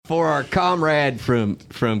for our comrade from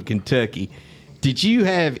Kentucky, did you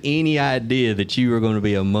have any idea that you were going to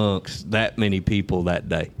be amongst that many people that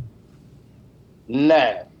day?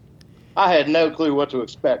 No. I had no clue what to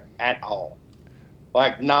expect at all.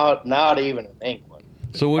 Like, not even an inkling.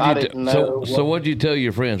 So what'd you tell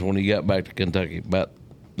your friends when you got back to Kentucky about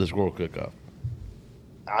the squirrel cook-off?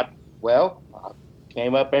 I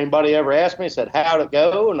came up, anybody ever asked me, said, how'd it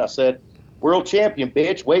go? And I said, world champion,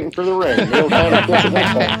 bitch, waiting for the ring.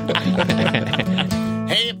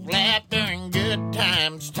 Hey, flat during good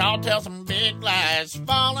times, tall tell some big lies,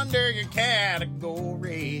 fall under your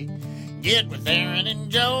category. Get with Aaron and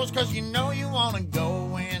Joe's, cause you know you want to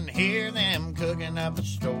go and hear them cooking up a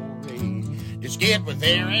story. Just get with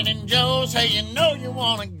Aaron and Joe's, hey, you know you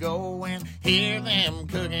want to go and hear them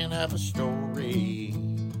cooking up a story.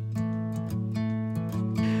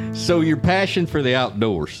 So your passion for the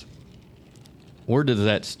outdoors, where does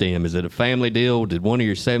that stem? Is it a family deal? Did one of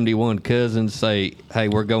your 71 cousins say, hey,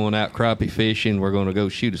 we're going out crappie fishing, we're going to go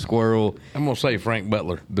shoot a squirrel? I'm going to say Frank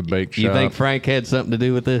Butler. The bake shop. You think Frank had something to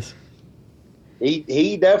do with this?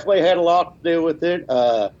 He definitely had a lot to do with it.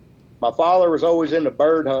 My father was always into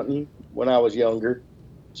bird hunting when I was younger.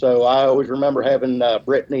 So I always remember having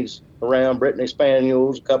Brittany's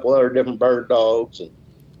Spaniels, a couple other different bird dogs, and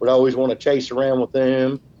would always want to chase around with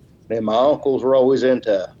them. And my uncles were always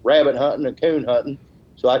into rabbit hunting and coon hunting.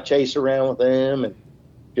 So I chased around with them and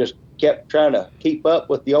just kept trying to keep up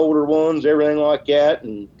with the older ones, everything like that,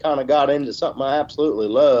 and kind of got into something I absolutely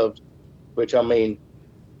loved, which, I mean,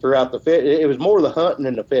 throughout it was more the hunting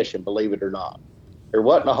than the fishing, believe it or not. There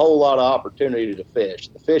wasn't a whole lot of opportunity to fish.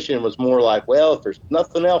 The fishing was more like, well, if there's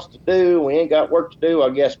nothing else to do, we ain't got work to do, I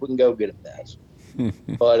guess we can go get a bass.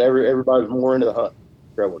 But everybody was more into the hunting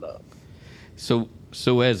growing up. So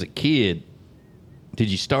as a kid, did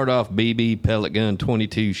you start off BB, pellet gun,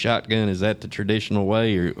 22 shotgun? Is that the traditional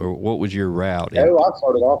way, or what was your route? No, I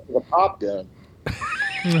started off with a pop gun.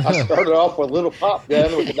 I started off with a little pop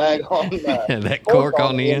gun with a daggone that cork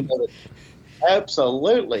on the end.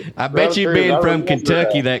 Absolutely. I bet you being from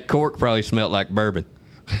Kentucky, that cork probably smelled like bourbon.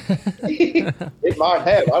 It might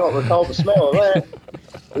have. I don't recall the smell of that.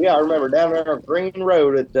 Yeah, I remember down there on Green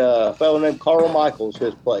Road at a fellow named Carl Michaels,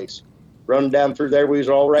 his place. Running down through there, we was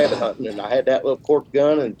all rabbit hunting, and I had that little cork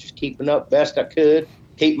gun and just keeping up best I could,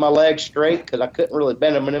 keep my legs straight because I couldn't really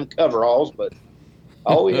bend them in them coveralls. But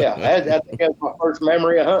oh yeah, I think that was my first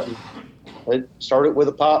memory of hunting. It started with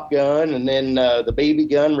a pop gun, and then the BB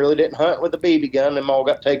gun. Really didn't hunt with the BB gun. Them all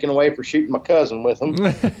got taken away for shooting my cousin with them.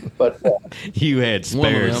 But you had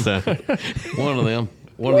spares, son. One of them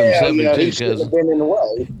 72 he shouldn't have been in the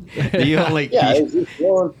way. You only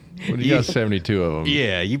Well, you got 72 of them.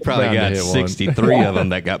 Yeah, you probably got 63 of them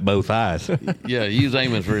that got both eyes. Yeah, you was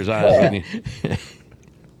aiming for his eyes, didn't you?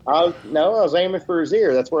 I was aiming for his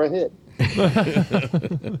ear. That's where I hit.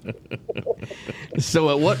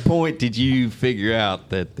 So at what point did you figure out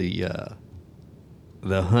that the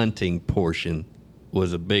hunting portion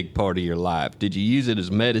was a big part of your life? Did you use it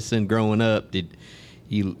as medicine growing up? Did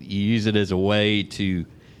you use it as a way to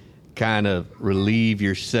kind of relieve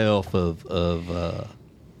yourself of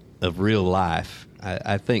real life?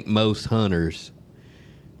 I think most hunters,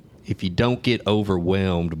 if you don't get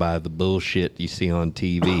overwhelmed by the bullshit you see on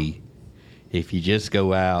TV, if you just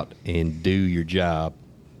go out and do your job,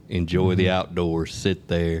 enjoy the outdoors, sit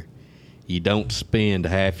there, you don't spend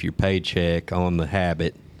half your paycheck on the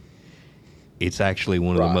habit, it's actually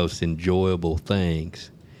one of the most enjoyable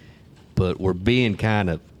things. But we're being kind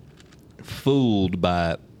of fooled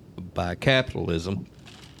by capitalism,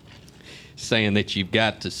 saying that you've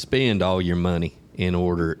got to spend all your money in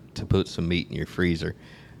order to put some meat in your freezer.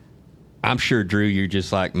 I'm sure, Drew, you're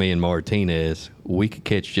just like me and Martinez. We could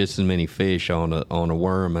catch just as many fish on a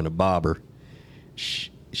worm and a bobber,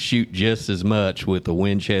 shoot just as much with a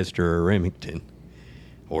Winchester or Remington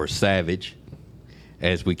or a Savage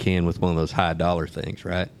as we can with one of those high dollar things,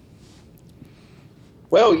 right?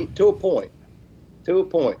 Well, to a point. I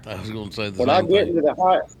was going to say the when I get into the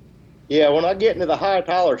high. Yeah, when I get into the high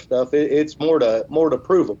dollar stuff, it's more to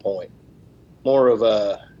prove a point. More of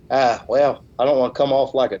a well, I don't want to come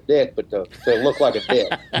off like a dick, but to look like a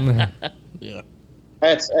dick. Yeah.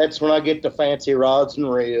 That's when I get the fancy rods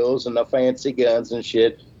and reels and the fancy guns and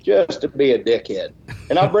shit, just to be a dickhead.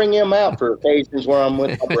 And I bring them out for occasions where I'm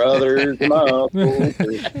with my brothers and my uncles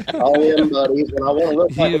and all them buddies, and I want to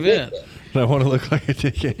look like a dickhead. I want to look like a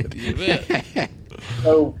dickhead. You bet.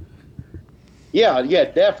 So, yeah,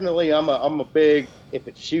 definitely. I'm a big. If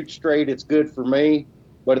it shoots straight, it's good for me.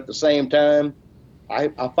 But at the same time, I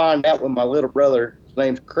find out when my little brother, his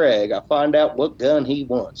name's Craig, I find out what gun he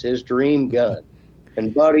wants, his dream gun.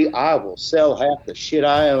 And, buddy, I will sell half the shit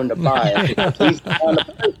I own to buy it. He's the kind of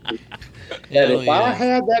person that if I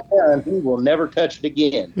had that gun, he will never touch it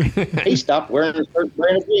again. He stopped wearing his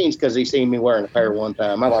jeans because he seen me wearing a pair one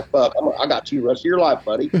time. I'm like, fuck, I got you the rest of your life,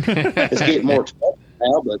 buddy. It's getting more expensive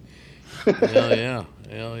now, but. Hell yeah.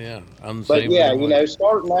 But yeah, you know,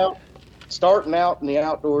 starting out in the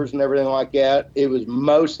outdoors and everything like that, it was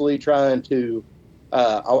mostly trying to,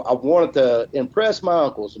 I wanted to impress my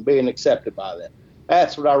uncles and being accepted by them.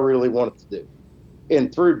 That's what I really wanted to do.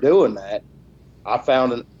 And through doing that, I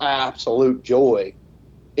found an absolute joy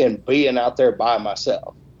in being out there by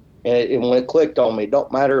myself. And when it clicked on me, don't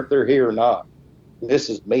matter if they're here or not. This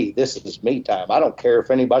is me. This is me time. I don't care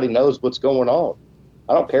if anybody knows what's going on.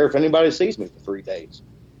 I don't care if anybody sees me for 3 days.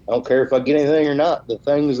 I don't care if I get anything or not. The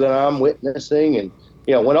things that I'm witnessing, and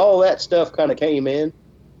you know, when all that stuff kind of came in,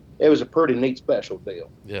 it was a pretty neat special deal.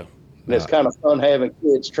 Yeah. And it's kind of fun having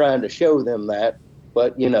kids trying to show them that.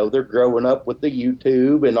 But, you know, they're growing up with the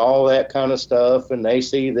YouTube and all that kind of stuff, and they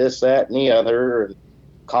see this, that, and the other, and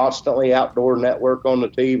constantly Outdoor Network on the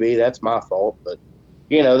TV. That's my fault. But,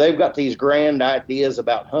 you know, they've got these grand ideas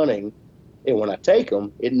about hunting, and when I take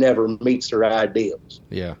them, it never meets their ideals.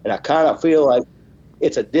 Yeah. And I kind of feel like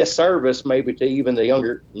it's a disservice maybe to even the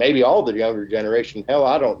younger, maybe all the younger generation. Hell,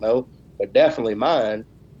 I don't know, but definitely mine,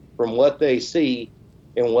 from what they see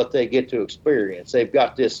and what they get to experience. They've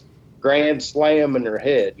got this grand slam in their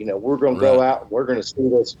head. You know, we're going to go out and we're going to see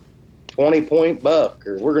this 20-point buck,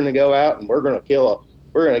 or we're going to go out and we're going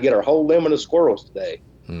to get our whole limit of squirrels today.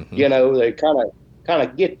 Mm-hmm. You know, they kind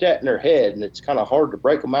of get that in their head, and it's kind of hard to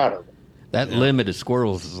break them out of it. That limit of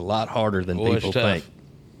squirrels is a lot harder than people think.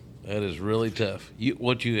 That is really tough.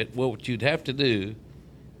 What you'd have to do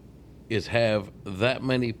is have that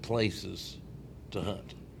many places to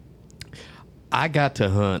hunt. I got to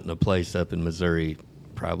hunt in a place up in Missouri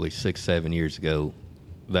probably 6-7 years ago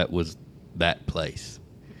that was that place.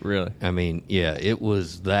 Really? I mean, yeah, it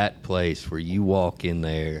was that place where you walk in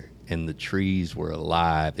there and the trees were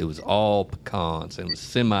alive. It was all pecans and it was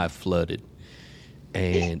semi-flooded.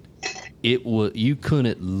 And it was, you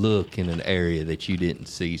couldn't look in an area that you didn't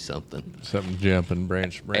see something. Something jumping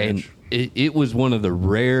branch to branch. And it was one of the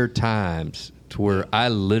rare times to where I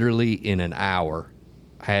literally in an hour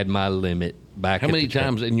had my limit back. How many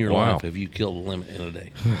times in your life have you killed a limit in a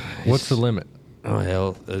day? What's the limit? Oh,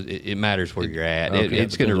 hell, it matters where you're at. Okay,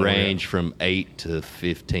 it's going to range from 8 to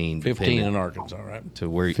 15. 15 in Arkansas, right? To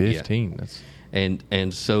where 15. Yeah. That's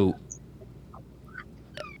and so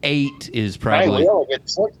 8 is probably. We only get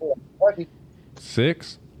 6 in Kentucky.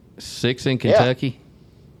 6? 6 in Kentucky?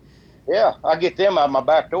 Yeah, I get them out my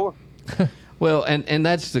back door. Well, and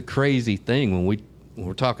that's the crazy thing when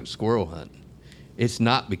we're talking squirrel hunting. It's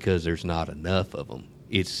not because there's not enough of them.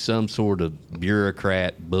 It's some sort of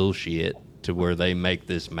bureaucrat bullshit to where they make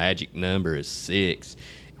this magic number of 6.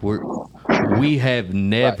 We have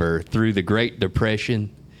never, through the Great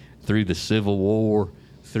Depression, through the Civil War,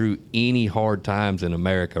 through any hard times in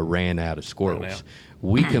America, ran out of squirrels.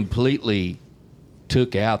 We completely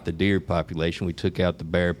took out the deer population. We took out the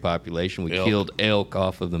bear population. We killed elk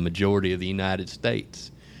off of the majority of the United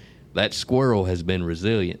States. That squirrel has been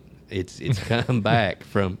resilient. It's come back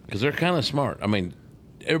from... Because they're kind of smart. I mean,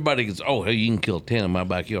 everybody goes, oh, hey, you can kill 10 in my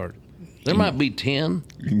backyard. There might be 10.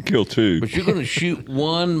 You can kill 2. But you're going to shoot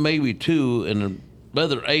 1, maybe 2, and the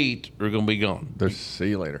other 8 are going to be gone. They're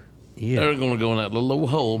see you later. Yeah. They're going to go in that little old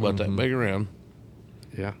hole about that big around.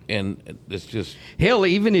 Yeah. And it's just... Hell,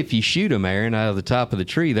 even if you shoot him, Aaron, out of the top of the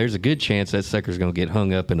tree, there's a good chance that sucker's going to get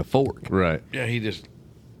hung up in a fork. Right. Yeah,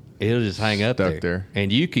 It'll just hang up there.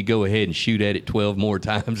 And you could go ahead and shoot at it 12 more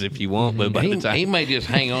times if you want, but by the time... He may just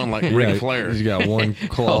hang on like Ric Flair. He's got one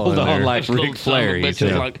claw Hold in on there. like Ric Flair. He's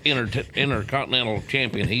like intercontinental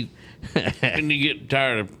champion. And you get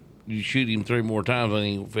tired of... You shoot him 3 more times and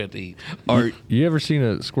he ain't fit to eat. You ever seen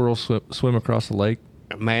a squirrel swim across the lake?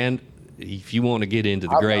 Man, if you want to get into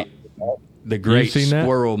the great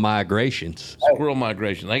squirrel migrations. Squirrel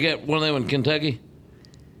migration. They got one of them in Kentucky?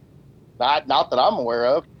 Not that I'm aware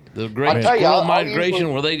of. The great squirrel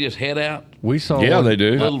migration where they just head out? We saw they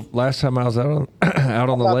do. Last time I was out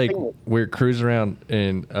on the lake, we were cruising around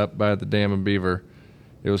and up by the dam in Beaver.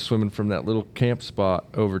 It was swimming from that little camp spot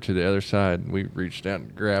over to the other side. And we reached out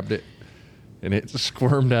and grabbed it, and it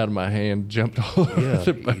squirmed out of my hand, jumped all over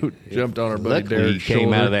the boat, jumped on our buddy Derek's shoulder. You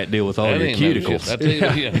came out of that deal with all your cuticles.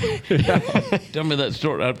 Tell me that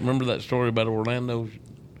story. I remember that story about Orlando.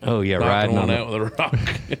 Oh, yeah, riding on out with a rock.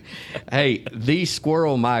 Hey, these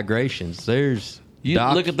squirrel migrations,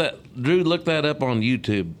 look at that. Drew, look that up on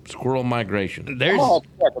YouTube, squirrel migration.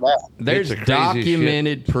 There's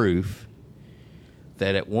documented proof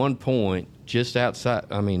that at one point just outside,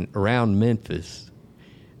 around Memphis,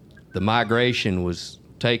 the migration was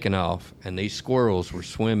taking off, and these squirrels were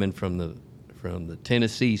swimming from the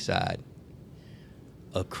Tennessee side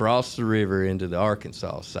across the river into the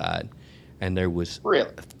Arkansas side, and there was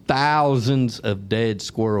thousands of dead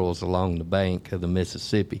squirrels along the bank of the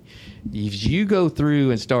Mississippi. If you go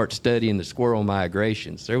through and start studying the squirrel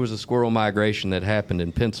migrations, there was a squirrel migration that happened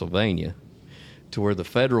in Pennsylvania to where the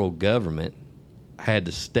federal government had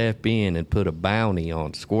to step in and put a bounty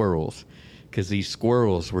on squirrels because these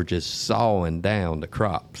squirrels were just sawing down the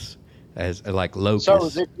crops as like locusts. So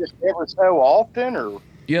is it just ever so often, or?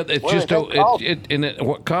 Yeah, it's Well, just it-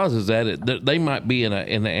 what causes that. They might be in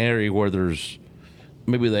an area where there's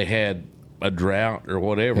maybe they had a drought or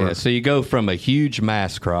whatever. Yeah, so you go from a huge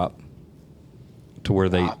mass crop to where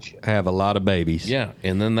they have a lot of babies. Yeah,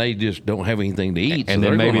 and then they just don't have anything to eat, And so then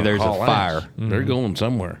they're maybe gonna there's a haul fire. ass. They're going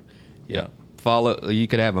somewhere. Yeah, You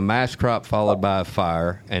could have a mass crop followed by a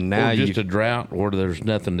fire, and now or just a drought where there's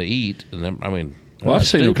nothing to eat. And then, Well, I've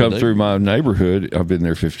that's seen them come stupid, through my neighborhood. I've been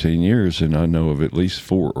there 15 years, and I know of at least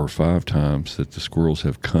 4 or 5 times that the squirrels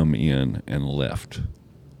have come in and left.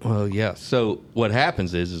 Well, yeah. So what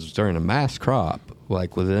happens is during a mass crop,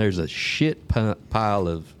 like when there's a shit pile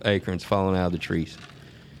of acorns falling out of the trees,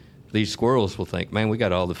 these squirrels will think, man, we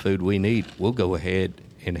got all the food we need. We'll go ahead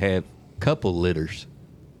and have a couple litters.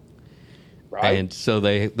 Right. And so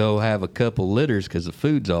they'll have a couple litters because the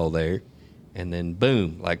food's all there. And then,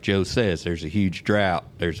 boom, like Joe says, there's a huge drought.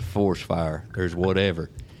 There's a forest fire. There's whatever.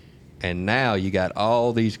 And now you got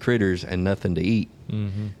all these critters and nothing to eat.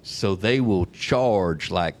 Mm-hmm. So they will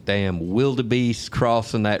charge like damn wildebeests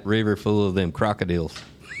crossing that river full of them crocodiles.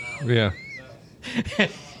 Yeah.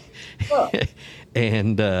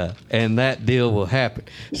 And that deal will happen.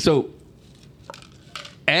 So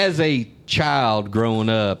as a child growing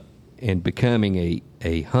up and becoming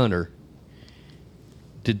a hunter,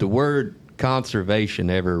 did the word conservation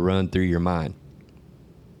ever run through your mind?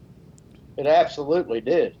 It absolutely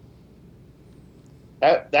did.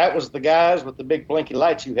 That was the guys with the big blinky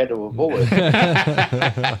lights you had to avoid.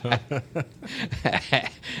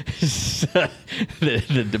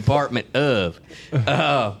 the Department of.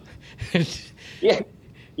 Yeah.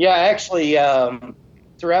 Actually,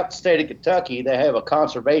 throughout the state of Kentucky, they have a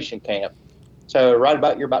conservation camp. So right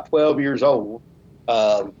about you're about 12 years old,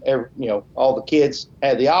 all the kids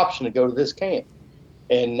had the option to go to this camp,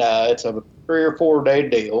 and it's a 3 or 4 day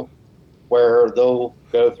deal where they'll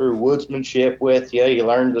go through woodsmanship with you. You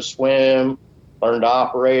learn to swim, learn to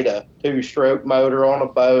operate a 2-stroke motor on a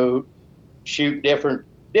boat, shoot different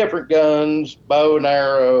guns, bow and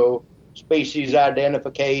arrow, species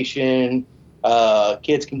identification.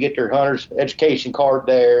 Kids can get their hunter's education card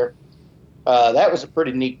there. That was a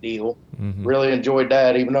pretty neat deal. Mm-hmm. Really enjoyed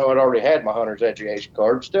that, even though I'd already had my hunter's education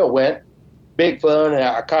card. Still went. Big fun, and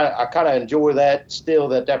I kind of enjoy that still,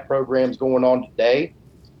 that program's going on today.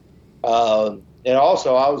 And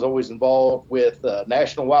also, I was always involved with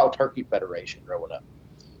National Wild Turkey Federation growing up.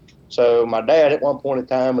 So my dad, at one point in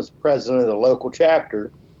time, was the president of the local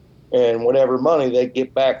chapter, and whatever money they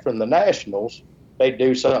get back from the Nationals, they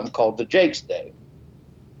do something called the Jake's Day.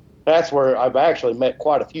 That's where I've actually met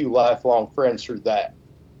quite a few lifelong friends through that.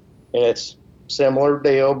 And it's a similar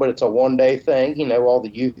deal, but it's a 1-day thing. All the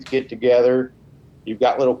youth get together. You've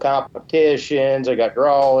got little competitions. They got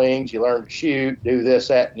drawings. You learn to shoot, do this,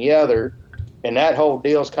 that, and the other. And that whole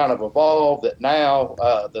deal's kind of evolved that now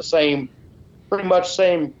pretty much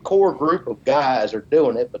same core group of guys are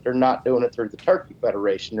doing it, but they're not doing it through the Turkey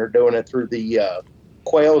Federation. They're doing it through the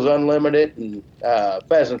Quails Unlimited and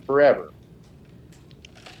Pheasant Forever,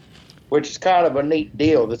 which is kind of a neat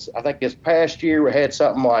deal. I think this past year we had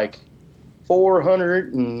something like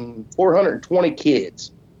 420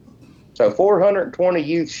 kids. So 420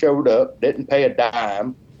 youth showed up, didn't pay a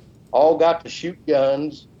dime, all got to shoot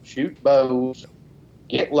guns, shoot bows,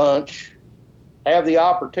 get lunch, have the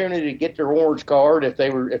opportunity to get their orange card if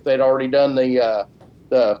they'd already done the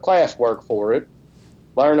class work for it,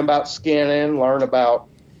 learn about skinning, learn about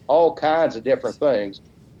all kinds of different things.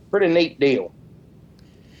 Pretty neat deal.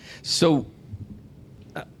 So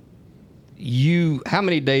how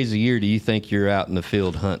many days a year do you think you're out in the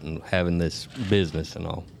field hunting, having this business and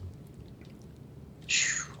all?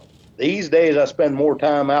 These days I spend more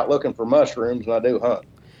time out looking for mushrooms than I do hunt.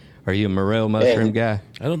 Are you a morel mushroom guy?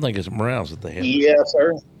 I don't think it's morels that they have. Yes,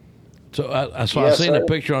 sir. So I seen a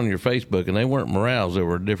picture on your Facebook, and they weren't morels; they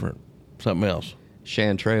were different, something else.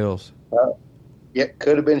 Chanterelles. It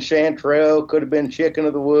could have been chanterelle, could have been chicken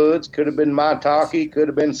of the woods, could have been maitake, could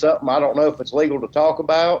have been something I don't know if it's legal to talk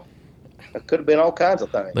about. It could have been all kinds of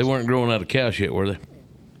things. They weren't growing out of cows yet, were they?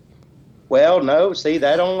 Well, no, see,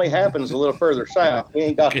 that only happens a little further south. We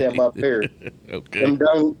ain't got them up here. Okay. Them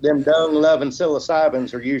dung loving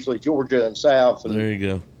psilocybins are usually Georgia and south. And There you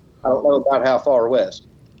go. I don't know about how far west.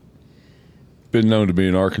 Been known to be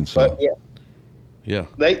in Arkansas. But yeah, Yeah.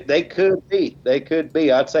 they could be. They could be.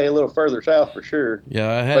 I'd say a little further south for sure.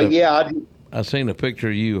 Yeah, But yeah, I seen a picture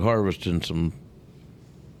of you harvesting some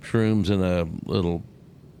shrooms in a little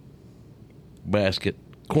basket,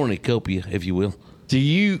 cornucopia, if you will. Do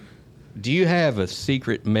you have a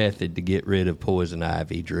secret method to get rid of poison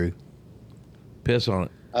ivy, Drew? Piss on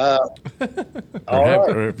it. all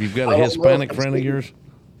Or right. if you've got I a don't know Hispanic if friend of it's- yours.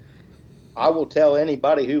 I will tell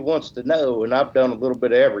anybody who wants to know, and I've done a little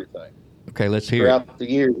bit of everything Okay, let's hear it. throughout the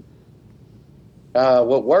years.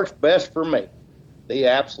 What works best for me, the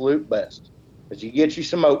absolute best, is you get you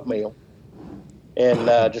some oatmeal and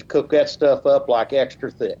just cook that stuff up like extra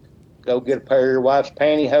thick. Go get a pair of your wife's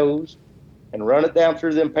pantyhose and run it down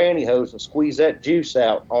through them pantyhose and squeeze that juice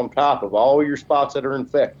out on top of all your spots that are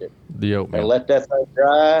infected. The And oatmeal. let that thing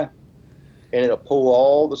dry, and it'll pull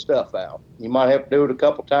all the stuff out. You might have to do it a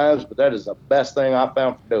couple times, but that is the best thing I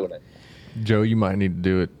found for doing it. Joe, you might need to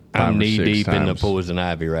do it 5 I'm or knee 6 deep in the times. poison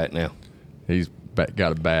ivy right now. He's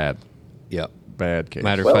got a bad case.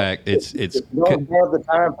 Matter of Well, fact, it's If you don't have the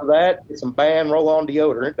time for that, get some Ban roll-on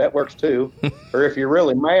deodorant. That works too. Or if you're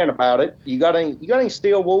really man about it, you got any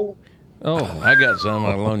steel wool? Oh, I got some.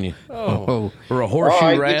 I'll loan you. oh, Or a horseshoe All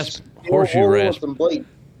right, get rasp. steel Horseshoe wool and rasp. some bleach.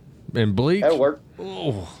 and bleach. That'll work.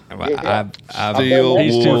 I've Steel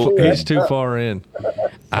wool. He's too far in.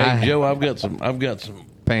 Hey Joe, I've got some a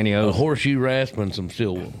pantyhose. horseshoe rasp and some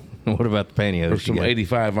steel wool. What about the pantyhose? Or some you got?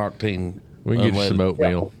 85 octane. We can get you some unleaded.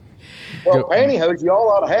 oatmeal. Well, pantyhose, you all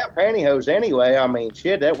ought to have pantyhose anyway. I mean,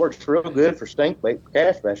 shit, that works real good for stink bait for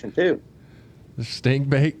cash fishing too. The stink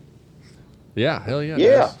bait. Yeah, hell yeah. it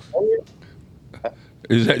Yeah. does. Oh, yeah.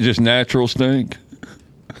 Is that just natural stink?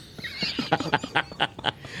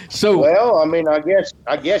 So Well, I mean, I guess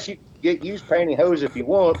you can use pantyhose if you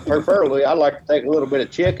want. Preferably, I like to take a little bit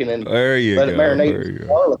of chicken and There you let go. it There marinate you in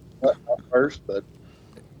go. garlic first. But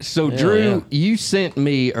Drew, yeah. you sent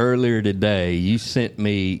me earlier today. You sent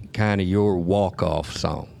me kind of your walk-off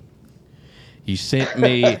song. You sent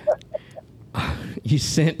me. You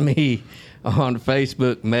sent me on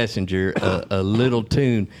Facebook Messenger a little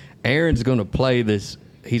tune. Aaron's going to play this.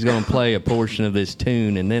 He's going to play a portion of this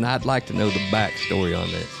tune, and then I'd like to know the backstory on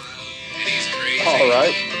this. all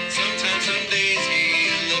right. Sometimes, some days,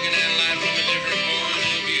 he's looking at life from a different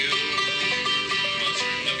point of view.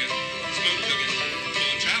 Mushroom looking, smoke cooking,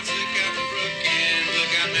 pulling chopstick out the brook and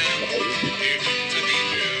look out now. Here comes a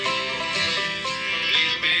Drew.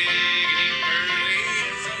 He's big and he's burly.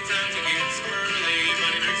 Sometimes he gets swirly,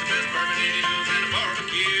 but he drinks the best bourbon and he knows how to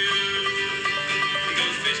barbecue. He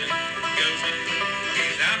goes fishing, goes hunting.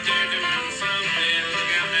 He's out there doing something.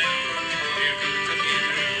 Look out now. Here comes a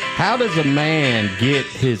Drew. How does a man get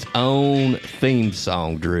his own theme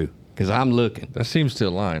song, Drew? Because I'm looking. That seems to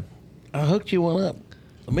align. I hooked you one up.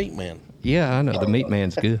 The meat man. Yeah, I know the meat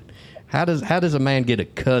man's good. How does a man get a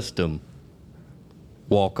custom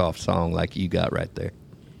walk-off song like you got right there?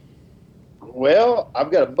 Well,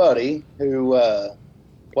 I've got a buddy who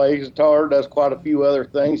plays guitar, does quite a few other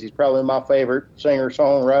things. He's probably my favorite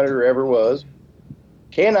singer-songwriter ever was.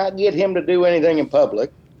 Cannot get him to do anything in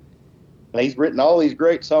public. And he's written all these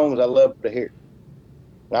great songs I love to hear.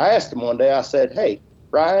 And I asked him one day, I said, hey,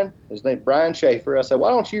 Brian, his name's Brian Schaefer. I said,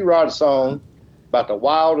 why don't you write a song about the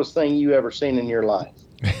wildest thing you ever seen in your life?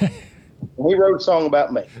 And he wrote a song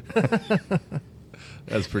about me.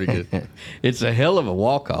 That's pretty good. It's a hell of a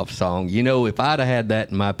walk-off song. You know, if I'd have had that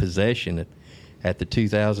in my possession at the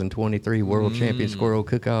 2023 World Champion Squirrel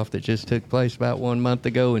Cook-Off that just took place about 1 month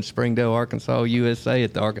ago in Springdale, Arkansas, USA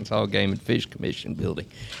at the Arkansas Game and Fish Commission building,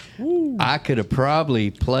 I could have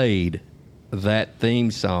probably played that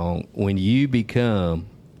theme song when you become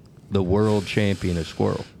the world champion of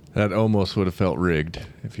squirrel. That almost would have felt rigged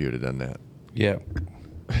if you would have done that. Yeah.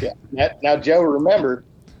 Yeah. Now, Joe, remember,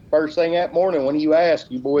 first thing that morning when you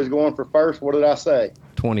asked, you boys going for first, what did I say?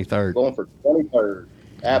 23rd. Going for 23rd.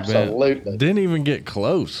 Absolutely. Didn't even get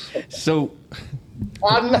close. So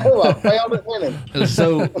I know. I failed at winning.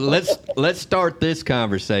 So let's start this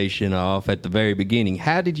conversation off at the very beginning.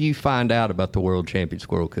 How did you find out about the World Champion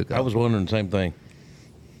Squirrel Cook-Off? I was wondering the same thing.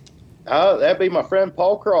 That'd be my friend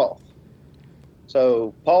Paul Croft.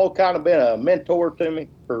 So Paul kind of been a mentor to me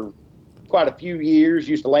for quite a few years.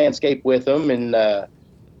 Used to landscape with him, and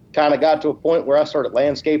kind of got to a point where I started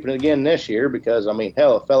landscaping again this year because, I mean,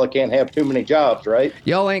 hell, a fella can't have too many jobs, right?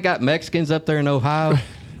 Y'all ain't got Mexicans up there in Ohio?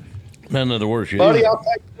 None of the worst. Buddy, I'll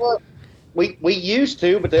tell you what. We used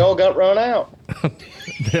to, but they all got run out.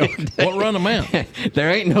 What run them out? There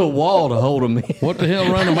ain't no wall to hold them in. What the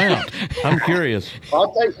hell run them out? I'm curious.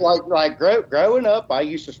 I'll tell you, growing up, I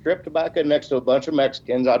used to strip tobacco next to a bunch of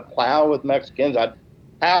Mexicans. I'd plow with Mexicans. I'd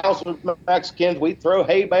house with Mexicans. We'd throw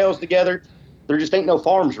hay bales together. There just ain't no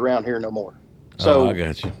farms around here no more. So I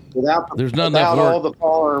got you. There's not enough work. All the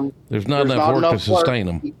farm, there's not enough work to sustain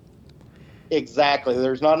them. Exactly.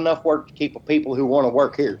 There's not enough work to keep the people who want to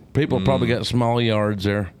work here. People probably got small yards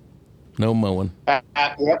there. No mowing.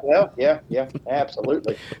 Yeah,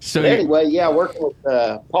 absolutely. So anyway, working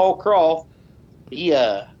with Paul Croft, he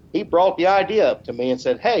brought the idea up to me and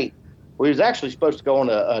said, "Hey, we was actually supposed to go on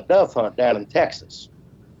a dove hunt down in Texas."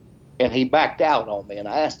 And he backed out on me. And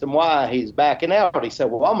I asked him why he's backing out. He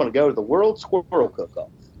said, "Well, I'm going to go to the World Squirrel Cook-Off."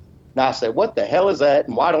 And I said, "What the hell is that?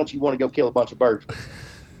 And why don't you want to go kill a bunch of birds?"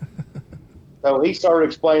 So he started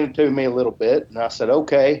explaining to me a little bit. And I said,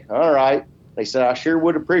 "Okay, all right." He said, "I sure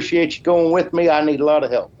would appreciate you going with me. I need a lot of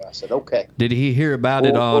help." I said, "Okay." Did he hear about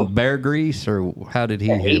it on Bear Grease, or how did he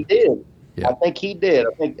hear? He did. Yeah. I think he did.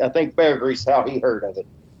 I think Bear Grease, how he heard of it.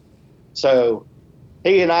 So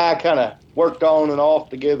he and I kind of worked on and off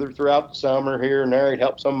together throughout the summer here and there. He'd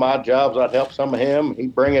help some of my jobs. I'd help some of him.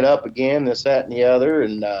 He'd bring it up again, this, that, and the other.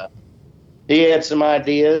 And he had some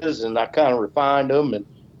ideas, and I kind of refined them. And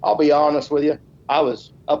I'll be honest with you, I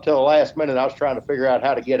was, up till the last minute, I was trying to figure out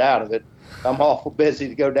how to get out of it. I'm awful busy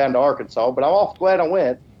to go down to Arkansas, but I'm awful glad I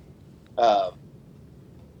went.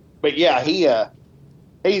 But yeah,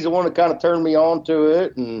 he's the one that kind of turned me on to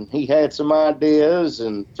it, and he had some ideas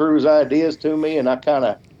and threw his ideas to me, and I kind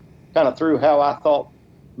of threw how I thought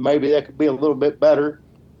maybe that could be a little bit better.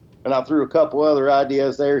 And I threw a couple other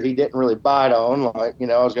ideas there he didn't really bite on, like,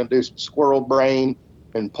 I was going to do some squirrel brain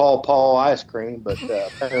and paw ice cream, but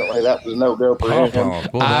apparently that was no go for him.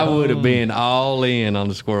 I would have been all in on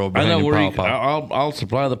the squirrel brain. I know where and I'll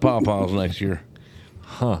supply the pawpaws next year.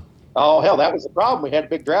 Huh. Oh, hell, that was the problem. We had a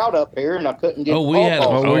big drought up here, and I couldn't get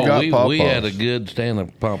pawpaws. We had a good stand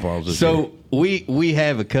of pawpaws this year. So we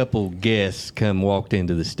have a couple guests walked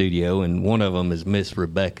into the studio, and one of them is Miss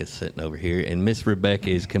Rebecca sitting over here, and Miss Rebecca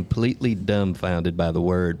is completely dumbfounded by the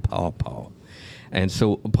word pawpaw. And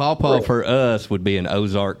so pawpaw for us would be an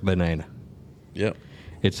Ozark banana. Yep.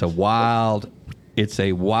 It's a wild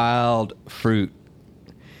fruit.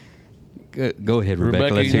 Go ahead,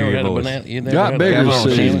 Rebecca. Let's hear your voice. Got bigger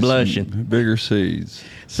seeds. She's blushing. Bigger seeds.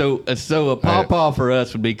 So a pawpaw for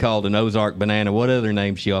us would be called an Ozark banana. What other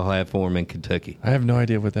names y'all have for them in Kentucky? I have no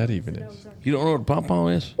idea what that even is. You don't know what a pawpaw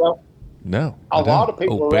is? Well, no. A lot of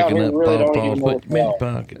people around here really don't even know what they are.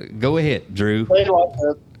 Pocket. Go ahead, Drew. They like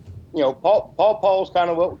pawpaws kind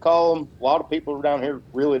of what we call them. A lot of people around here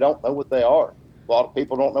really don't know what they are. A lot of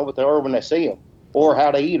people don't know what they are when they see them or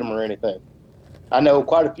how to eat them or anything. I know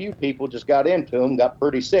quite a few people just got into them, got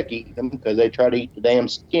pretty sick eating them because they try to eat the damn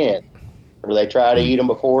skin, or they try to eat them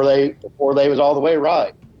before they was all the way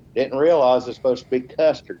right. Didn't realize it's supposed to be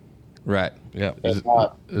custard. Right. Yeah. Is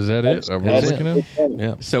that it? Are we looking at it?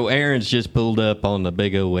 Yeah. So Aaron's just pulled up on the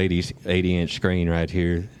big old 80-inch screen right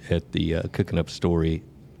here at the Cooking Up Story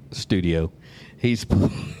studio. He's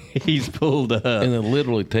pulled up. And it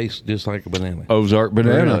literally tastes just like a banana. Ozark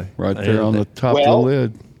banana right there on the top of the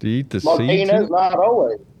lid. Do you eat the seeds? Martina's not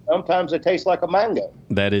always. Sometimes they taste like a mango.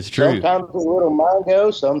 That is true. Sometimes they're a little mango.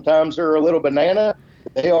 Sometimes they're a little banana.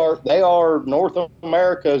 They are North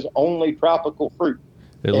America's only tropical fruit.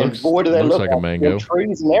 It looks like a mango. The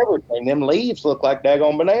trees and everything. Them leaves look like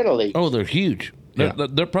daggone banana leaves. Oh, they're huge.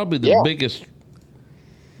 They're probably the biggest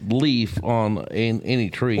leaf on any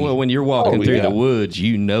tree. Well, when you're walking through the woods,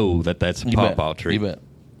 you know that's a pawpaw tree. You bet.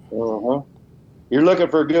 Uh-huh. You're looking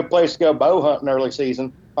for a good place to go bow hunting early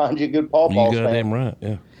season. Find you a good pawpaw You stand. goddamn right,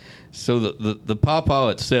 yeah. So the pawpaw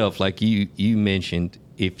itself, like you mentioned,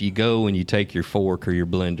 if you go and you take your fork or your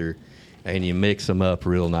blender and you mix them up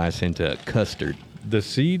real nice into a custard. The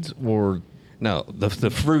seeds or... No, the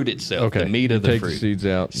fruit itself, okay. the meat of the fruit. Take the seeds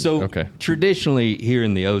out. So traditionally here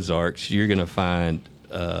in the Ozarks, you're going to find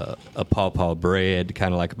a pawpaw bread,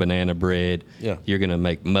 kind of like a banana bread. Yeah. You're going to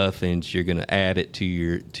make muffins. You're going to add it to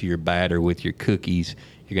your batter with your cookies.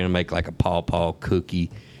 You're going to make like a pawpaw cookie.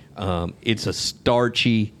 It's a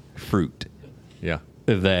starchy fruit. Yeah.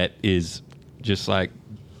 That is just like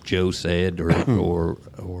Joe said or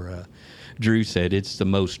Drew said, it's the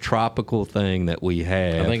most tropical thing that we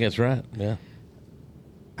have. I think that's right, yeah.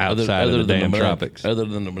 outside of the damn tropics. Other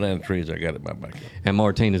than the banana trees I got in my backyard. And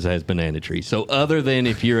Martinez has banana trees. So other than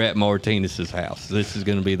if you're at Martinez's house, this is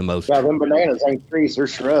going to be the most. Yeah, them bananas ain't trees; they're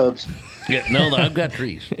shrubs. Yeah, no, I've got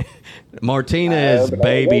trees. Martinez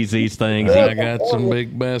babies these things. I got some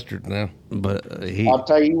big bastards now. But I'll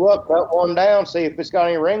tell you what, cut one down, see if it's got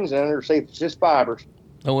any rings in it, or see if it's just fibers.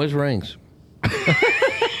 Oh, it's rings.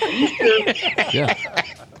 Yeah.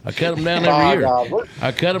 I cut them down every year.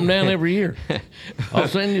 I cut them down every year. I'll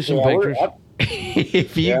send you some pictures.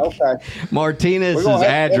 if you okay. Martinez's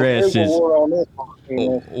address is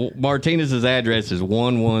Martinez's address is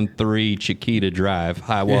 113 Chiquita Drive,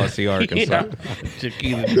 Hiawassee, Arkansas.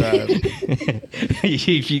 Chiquita Drive.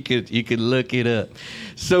 you could look it up.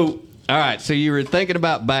 So all right, so you were thinking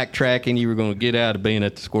about backtracking. You were going to get out of being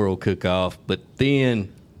at the squirrel cook-off, but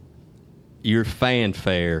then your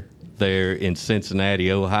fanfare there in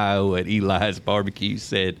Cincinnati, Ohio, at Eli's Barbecue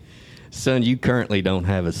said, "Son, you currently don't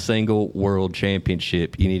have a single world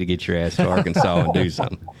championship. You need to get your ass to Arkansas and do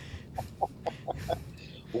something."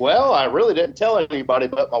 Well, I really didn't tell anybody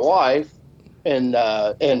but my wife and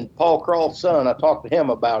Paul Crawl's son. I talked to him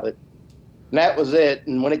about it, and that was it.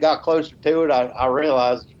 And when it got closer to it, I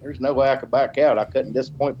realized there's no way I could back out. I couldn't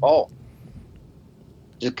disappoint Paul.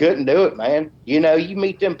 Just couldn't do it, man. You know, you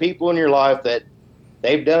meet them people in your life that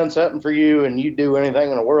they've done something for you, and you do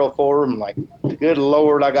anything in the world for them. Like, good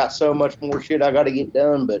Lord, I got so much more shit I got to get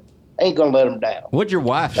done, but I ain't gonna let them down. What'd your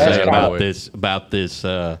wife say about this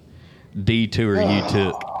detour you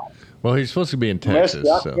took? Well, he's supposed to be in Texas.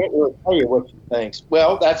 I can't really tell you what she thinks.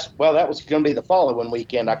 Well, that was going to be the following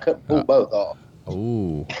weekend. I couldn't pull both off.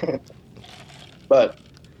 Oh. But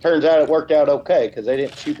turns out it worked out okay because they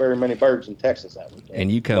didn't shoot very many birds in Texas that weekend.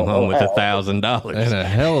 And you come home with $1,000 And a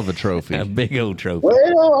hell of a trophy. a big old trophy.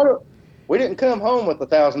 Well, we didn't come home with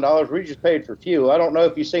 $1,000. We just paid for fuel. I don't know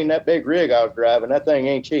if you've seen that big rig I was driving. That thing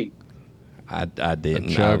ain't cheap. I didn't.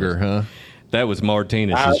 Chugger, huh? That was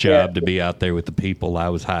Martinez's job to be out there with the people. I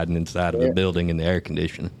was hiding inside of a building in the air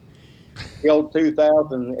conditioning. The old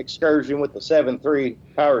 2000 excursion with the 7.3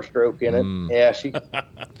 Power Stroke in it. Yeah, she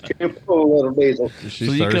pulled a little diesel. She's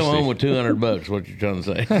so you thirsty. come home with $200. What you trying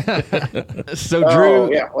to say? So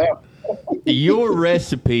Drew, well, your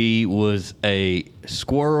recipe was a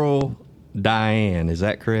squirrel Diane. Is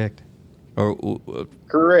that correct? Or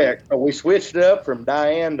correct. But we switched it up from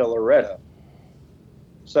Diane to Loretta.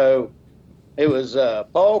 So it was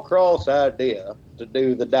Paul Crawl's idea to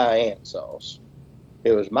do the Diane sauce.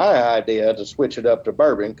 It was my idea to switch it up to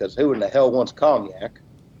bourbon because who in the hell wants cognac?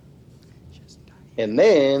 And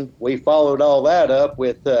then we followed all that up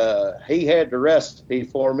with he had the recipe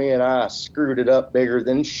for me, and I screwed it up bigger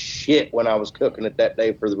than shit when I was cooking it that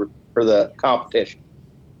day for the competition.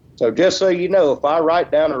 So just so you know, if I write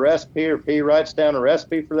down a recipe or P writes down a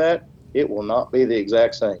recipe for that, it will not be the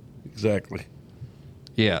exact same. Exactly.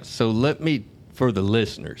 yeah. So let me, for the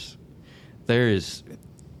listeners, there is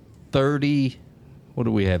 30. What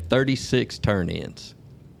do we have? 36 turn-ins.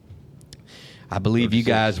 I believe 36.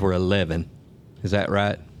 You guys were 11. Is that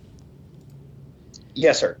right?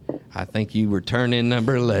 Yes, sir. I think you were turn-in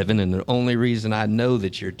number 11, and the only reason I know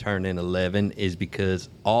that you're turn-in 11 is because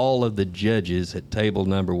all of the judges at table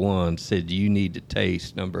number 1 said you need to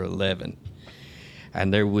taste number 11.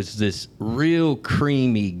 And there was this real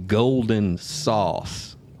creamy golden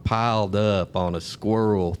sauce piled up on a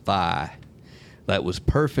squirrel thigh that was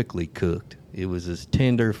perfectly cooked. It was as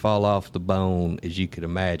tender, fall off the bone as you could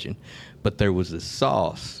imagine. But there was a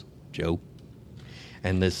sauce, Joe.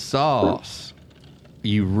 And this sauce,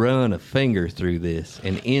 you run a finger through this,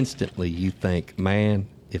 and instantly you think, man,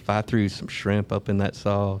 if I threw some shrimp up in that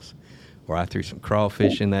sauce, or I threw some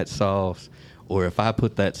crawfish in that sauce, or if I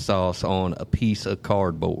put that sauce on a piece of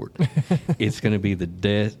cardboard, it's going to be the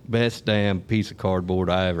best damn piece of cardboard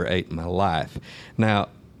I ever ate in my life. Now,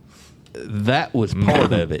 that was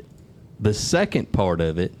part of it. The second part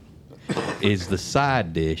of it is the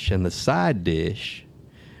side dish, and the side dish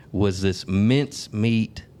was this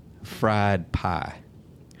mincemeat fried pie.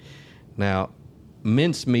 Now,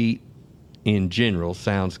 mincemeat in general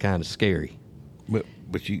sounds kind of scary.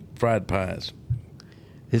 But you fried pies.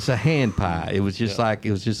 It's a hand pie. It was just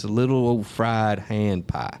it was just a little old fried hand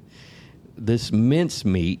pie. This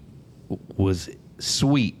mincemeat was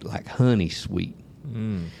sweet, like honey sweet.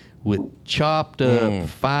 With chopped up,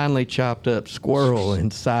 finely chopped up squirrel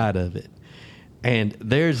inside of it. And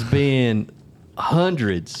there's been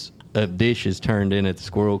hundreds of dishes turned in at the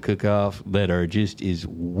squirrel cook-off that are just as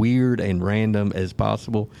weird and random as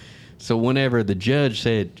possible. So whenever the judge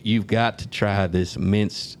said, you've got to try this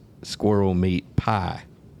minced squirrel meat pie,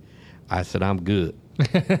 I said, I'm good.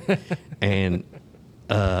 And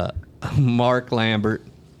Mark Lambert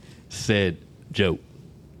said, Joe,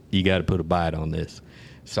 you got to put a bite on this.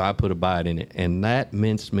 So I put a bite in it, and that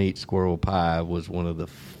mincemeat squirrel pie was one of the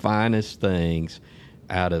finest things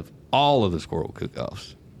out of all of the squirrel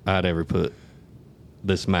cook-offs I'd ever put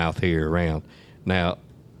this mouth here around. Now,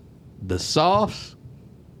 the sauce,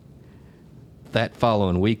 that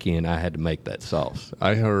following weekend, I had to make that sauce.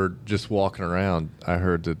 I heard, just walking around, I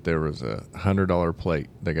heard that there was a $100 plate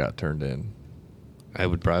that got turned in. That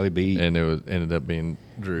would probably be. And it ended up being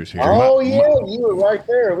Drew's here. Oh, yeah, you were right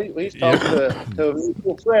there. We was talking to a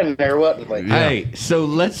mutual friend there, wasn't we? Yeah. Hey,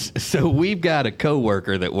 so we've got a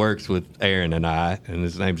coworker that works with Aaron and I, and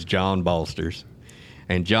his name's John Balsters.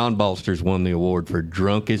 And John Balsters won the award for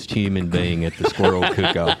drunkest human being at the Squirrel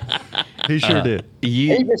Cook-Off. He sure did.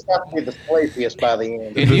 He just got to be the sleepiest by the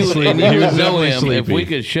end. And you would know definitely him. If sleepy. we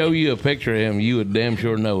could show you a picture of him, you would damn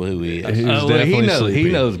sure know who he is. He was He definitely knows. sleepy.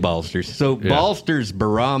 He knows Balsters. So Yeah. Balsters'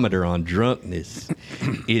 barometer on drunkenness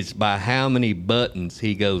is by how many buttons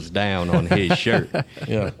he goes down on his shirt.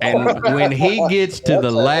 Yeah. And when he gets to the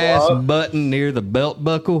That's a last lot. button near the belt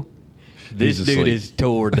buckle, this He's dude asleep. is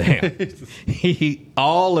tore down.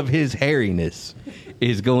 All of his hairiness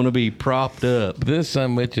is going to be propped up. This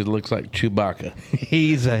son of a bitch looks like Chewbacca.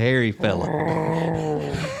 He's a hairy fella.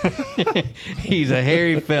 He's a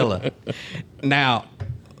hairy fella. Now,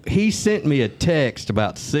 he sent me a text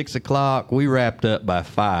about 6 o'clock. We wrapped up by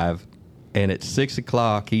 5. And at 6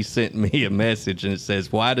 o'clock, he sent me a message, and it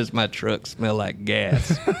says, "Why does my truck smell like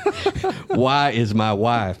gas? Why is my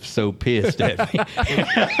wife so pissed at me?"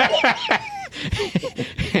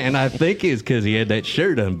 And I think it's because he had that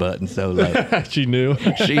shirt unbuttoned so low. She knew.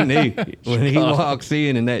 She knew when he walks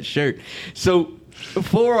in that shirt. So,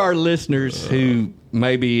 for our listeners who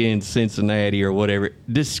may be in Cincinnati or whatever,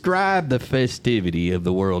 describe the festivity of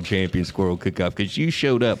the World Champion Squirrel Cook-Off, because you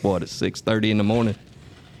showed up, at 6:30 in the morning?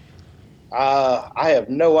 I have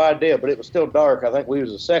no idea, but it was still dark. I think we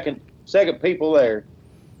was the second people there.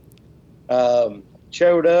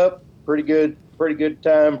 Showed up, pretty good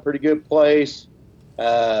time, pretty good place.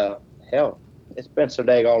 Hell, it's been so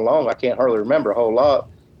daggone long, I can't hardly remember a whole lot.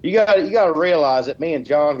 You got to realize that me and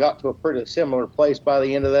John got to a pretty similar place by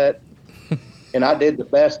the end of that, and I did the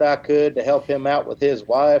best I could to help him out with his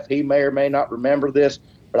wife. He may or may not remember this,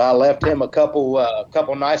 but I left him a couple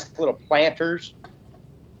nice little planters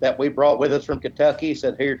that we brought with us from Kentucky.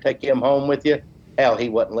 Said, "Here, take him home with you." Hell, he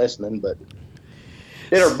wasn't listening, but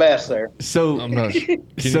did our best there. So, I'm not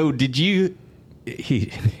sure. did you?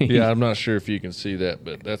 Yeah, I'm not sure if you can see that,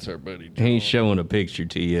 but that's our buddy John. He's showing a picture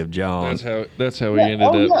to you of John. That's how we ended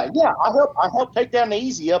up. Yeah. I helped take down the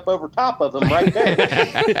easy up over top of him right there.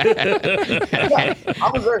 Yeah, I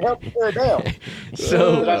was there helping tear it down.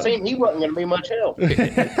 So, But I seen he wasn't going to be much help.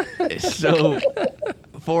 so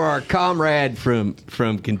for our comrade from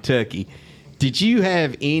Kentucky, did you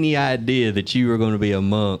have any idea that you were going to be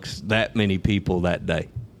amongst that many people that day?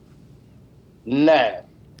 No,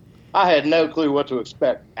 I had no clue what to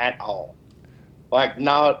expect at all. Like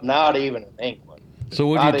not even an inkling.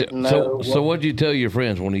 So I what'd didn't know so what'd you tell your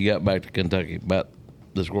friends when you got back to Kentucky about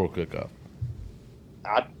the Squirrel Cook-Off?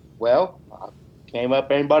 I came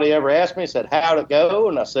up. Anybody ever asked me? Said, "How'd it go?"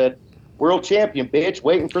 And I said, "World champion, bitch,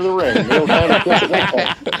 waiting for the ring." Kneel down and kiss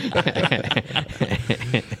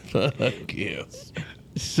it. Yes.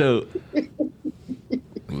 So,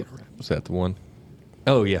 Was that the one?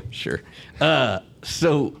 oh yeah, sure.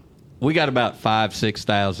 So we got about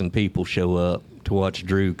 5,000-6,000 people show up to watch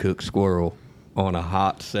Drew cook squirrel on a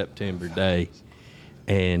hot September day,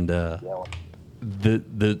 and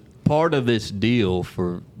the part of this deal,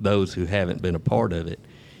 for those who haven't been a part of it,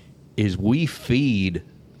 is we feed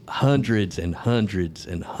hundreds and hundreds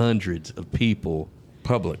and hundreds of people.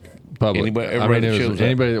 Public. Anybody, Everybody that shows up.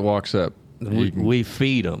 anybody that walks up. We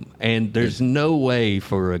feed them, and there's no way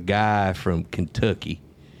for a guy from Kentucky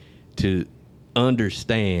to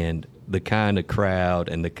understand the kind of crowd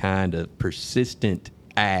and the kind of persistent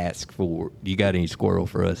ask for, "You got any squirrel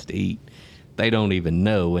for us to eat?" They don't even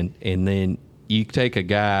know. And then you take a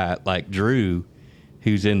guy like Drew,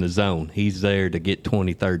 who's in the zone. He's there to get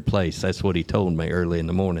 23rd place. That's what he told me early in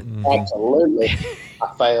the morning. Absolutely,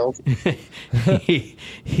 I failed.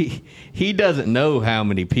 He doesn't know how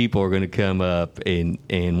many people are going to come up and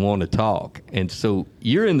want to talk. And so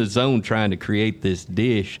you're in the zone trying to create this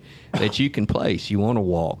dish that you can place. You want to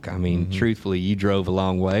walk. I mean, truthfully, you drove a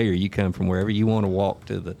long way, or you come from wherever. You want to walk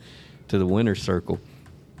to the winner's circle.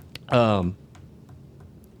 One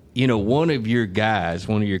of your guys,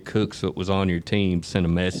 one of your cooks that was on your team, sent a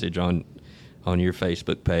message on your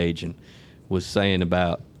Facebook page and was saying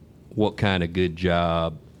about what kind of good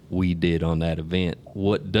job we did on that event.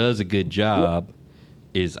 What does a good job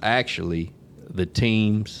is actually the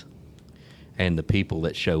teams and the people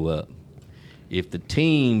that show up. If the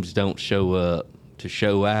teams don't show up to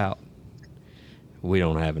show out, we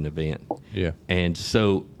don't have an event. Yeah. And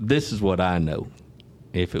so this is what I know.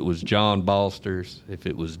 If it was John Balsters, if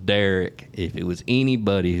it was Derek, if it was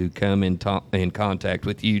anybody who come in contact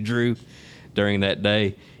with you, Drew, during that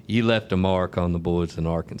day, you left a mark on the boys in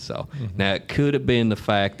Arkansas. Now, it could have been the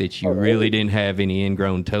fact that you really didn't have any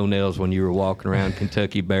ingrown toenails when you were walking around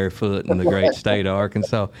Kentucky barefoot in the great state of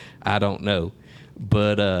Arkansas. I don't know.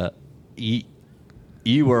 But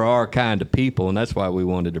you were our kind of people, and that's why we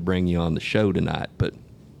wanted to bring you on the show tonight. But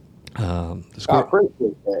I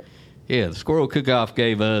appreciate that. yeah, the Squirrel Cook-Off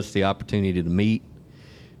gave us the opportunity to meet.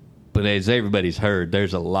 But as everybody's heard,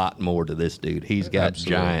 there's a lot more to this dude. He's got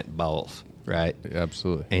giant balls, right?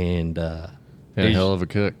 Absolutely. And a hell of a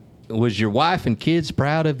cook. Was your wife and kids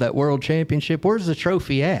proud of that world championship? Where's the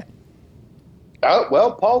trophy at?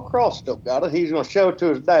 Well, Paul Cross still got it. He's going to show it to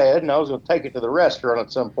his dad, and I was going to take it to the restaurant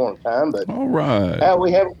at some point in time. But All right.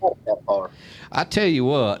 we haven't got that far. I tell you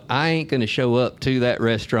what, I ain't going to show up to that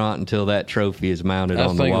restaurant until that trophy is mounted I was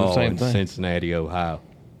on the thinking the wall same in thing. Cincinnati, Ohio.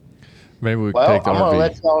 Maybe we could Well, take the I'm going to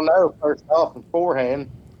let RV. y'all know first off and beforehand.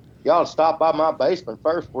 Y'all stop by my basement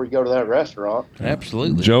first before you go to that restaurant.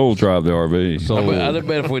 Absolutely. Joe will drive the RV. So, I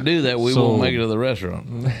bet if we do that, we won't make it to the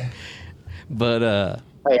restaurant. But,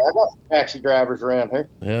 Hey, I got some taxi drivers around here.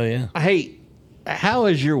 Hell yeah. hey, how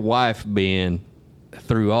has your wife been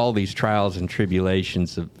through all these trials and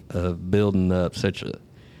tribulations of building up such a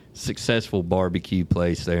successful barbecue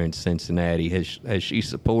place there in Cincinnati? Has she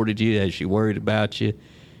supported you? Has she worried about you?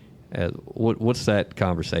 What's that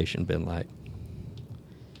conversation been like?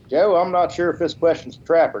 Joe, I'm not sure if this question's a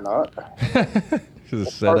trap or not. This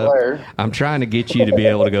is Start set up. there. I'm trying to get you to be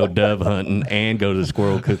able to go dove hunting and go to the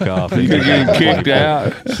Squirrel Cook-Off. You could get kicked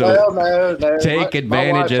out. So Well, no. take My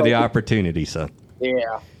advantage wife's of the always- opportunity, son.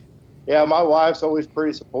 Yeah, my wife's always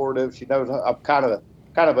pretty supportive. She knows I'm kind of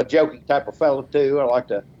a jokey type of fellow too. I like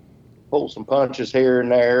to pull some punches here and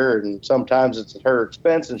there, and sometimes it's at her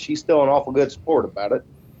expense, and she's still an awful good sport about it.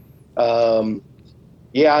 I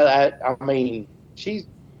mean, she's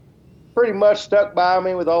pretty much stuck by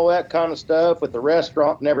me with all that kind of stuff, with the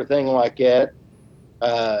restaurant and everything like that.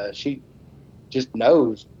 She just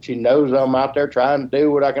knows. She knows I'm out there trying to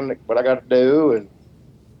do what I got to do, and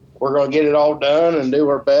we're going to get it all done and do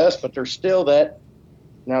our best. But there's still that.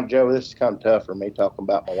 Now, Joe, this is kind of tough for me talking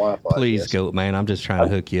about my wife. Like Please this. go, man. I'm just trying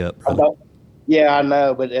to hook you up, I brother. don't- Yeah, I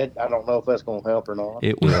know, but I don't know if that's going to help or not.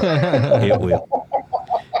 It will. It will.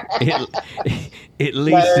 At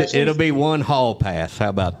least it'll be one hall pass. How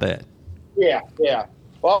about that? Yeah.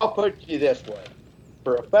 Well, I'll put it to you this way.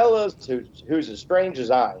 For a fella who's as strange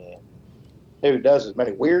as I am, who does as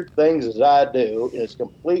many weird things as I do, and is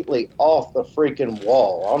completely off the freaking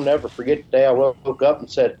wall. I'll never forget the day I woke up and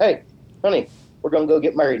said, "Hey, honey, we're going to go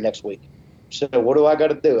get married next week." She said, "What do I got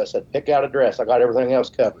to do?" I said, "Pick out a dress. I got everything else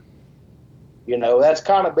covered." You know, that's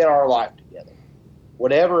kind of been our life together.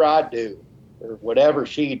 Whatever I do or whatever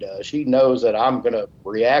she does, she knows that I'm going to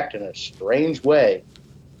react in a strange way.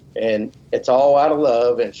 And it's all out of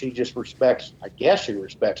love, and she just respects, I guess she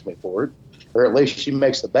respects me for it, or at least she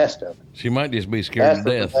makes the best of it. She might just be scared That's to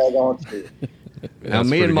the death. thing on to. Now, That's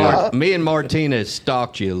me and pretty good. me and Martina has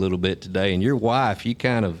stalked you a little bit today, and your wife, you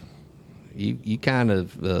kind of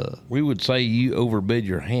We would say you overbid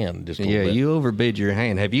your hand just a little bit. you overbid your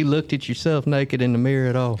hand. Have you looked at yourself naked in the mirror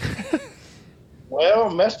at all? Well,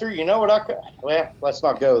 mister, you know what well, let's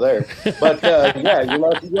not go there. But, if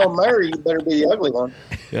you're going to marry, you better be the ugly one.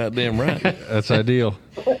 Goddamn right. That's ideal.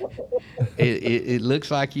 It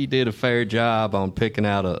looks like you did a fair job on picking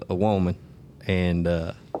out a woman, and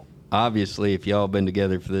obviously, if y'all been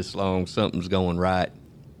together for this long, something's going right.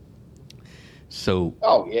 So,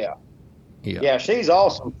 Oh, yeah. Yeah, she's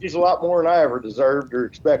awesome. She's a lot more than I ever deserved or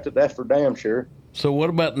expected. That's for damn sure. So what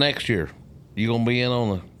about next year? You gonna be in on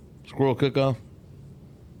the Squirrel Cook-Off?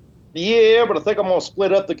 Yeah, but I think I'm going to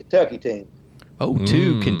split up the Kentucky team.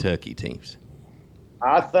 two Kentucky teams.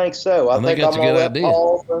 I think so. I think that's I'm a going good to let idea.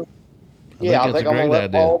 Paul bring, think I that's think a I'm going to great let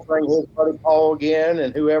idea. Paul bring his buddy Paul again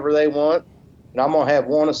and whoever they want. And I'm going to have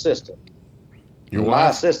one assistant. Your My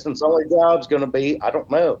wife? assistant's only job's going to be, I don't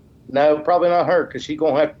know. No, probably not her because she's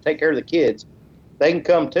going to have to take care of the kids. They can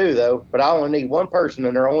come too, though. But I only need one person,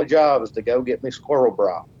 and their only job is to go get me squirrel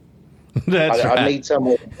broth. That's right. I need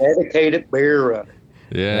someone with a dedicated beer runner.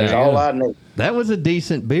 That's Yeah. all I need. That was a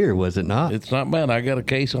decent beer, was it not? It's not bad. I got a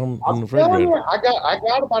case on the I'm telling refrigerator. you, I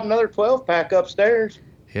got about another 12-pack upstairs.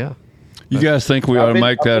 Yeah. You guys think we ought to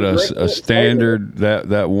make that I've been a standard,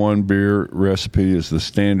 that one beer recipe is the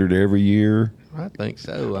standard every year? I think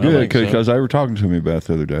so. I Good, think so. because they were talking to me about it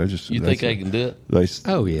the other day. You think they can do it?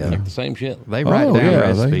 Oh yeah, Like the same shit? they write down yeah,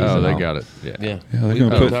 recipes. Oh, and they all. got it. Yeah. Yeah. they're We've gonna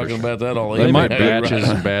been put- talking about that all They evening. might batches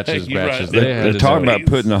and batches, You're right. batches. They- They had They're to talking know. about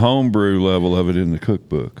putting the homebrew level of it in the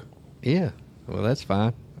cookbook. Yeah, well that's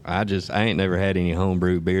fine. I ain't never had any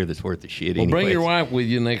homebrew beer that's worth the shit. Well, bring anyways. your wife with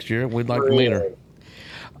you next year. We'd like to meet her.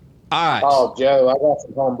 All right. Oh, Joe, I got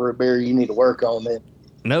some homebrew beer you need to work on then.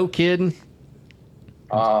 No kidding.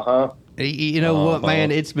 Uh-huh. You know what,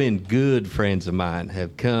 man? It's been good. Friends of mine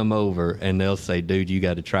have come over and they'll say, "Dude, you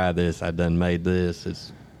got to try this. I done made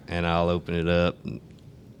this." And I'll open it up and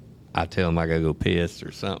I tell them I gotta go piss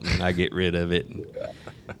or something. And I get rid of it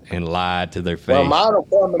and lie to their face. Well, mine will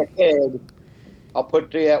come in a keg. I'll put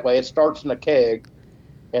it to you that way. It starts in a keg,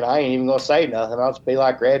 and I ain't even going to say nothing. I'll just be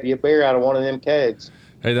like, grab you a beer out of one of them kegs.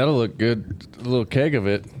 Hey, that'll look good. A little keg of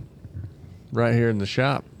it right here in the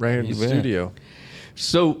shop, right here in the bet. studio.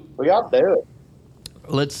 So We got to do it.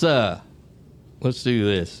 let's do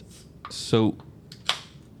this. So,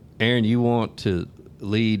 Aaron, you want to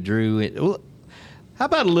lead Drew in? Well, how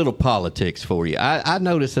about a little politics for you? I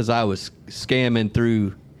noticed as I was scamming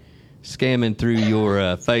through your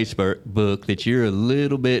Facebook book that you're a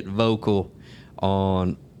little bit vocal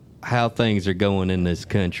on how things are going in this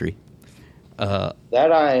country. That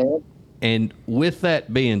I am. And with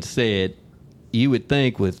that being said, you would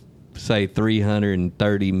think with, say,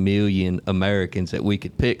 330 million Americans that we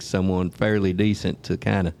could pick someone fairly decent to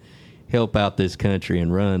kind of help out this country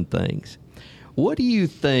and run things. What do you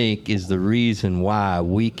think is the reason why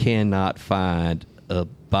we cannot find a,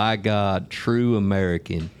 by God, true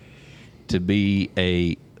American to be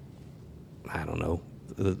I don't know,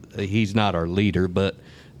 he's not our leader, but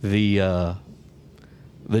the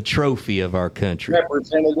trophy of our country?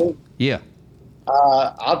 Representative. Yeah.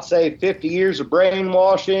 I'd say 50 years of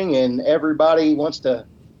brainwashing, and everybody wants to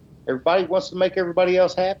make everybody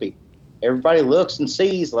else happy. Everybody looks and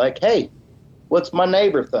sees like, hey, what's my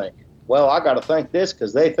neighbor think? Well, I got to think this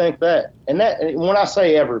because they think that. And when I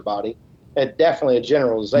say everybody, it's definitely a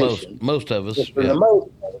generalization. Most of us. Just for Yeah. the most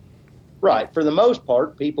part, right. For the most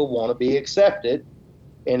part, people want to be accepted,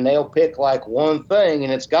 and they'll pick like one thing,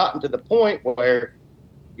 and it's gotten to the point where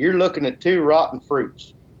you're looking at two rotten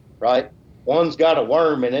fruits, right? One's got a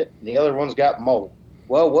worm in it, and the other one's got mold.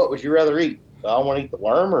 Well, what would you rather eat? Do I want to eat the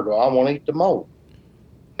worm, or do I want to eat the mold?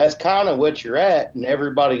 That's kind of what you're at, and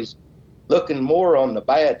everybody's looking more on the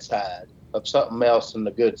bad side of something else than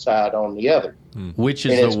the good side on the other. Which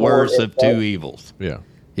And is it's the worst more- of two evils. Yeah.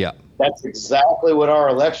 Yeah. That's exactly what our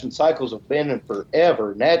election cycles have been in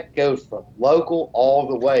forever, and that goes from local all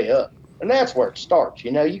the way up. And that's where it starts.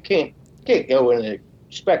 You know, you can't go in and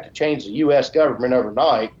expect to change the U.S. government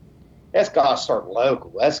overnight. That's got to start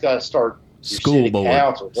local. That's got to start your School city board.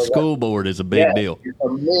 councils. School board is a big Yeah, deal. Your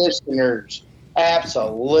commissioners,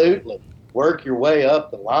 absolutely. Work your way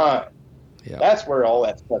up the line. Yeah. That's where all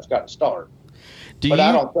that stuff's got to start. Do But you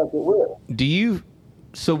I don't think it will. do you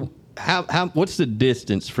so how what's the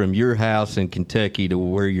distance from your house in Kentucky to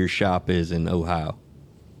where your shop is in Ohio?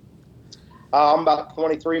 I'm about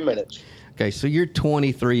 23 minutes. Okay, so you're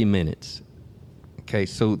 23 minutes. Okay,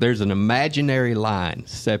 so there's an imaginary line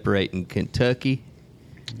separating Kentucky.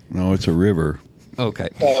 No, it's a river. Okay.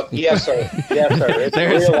 Yes, sir. Yes, sir. It's a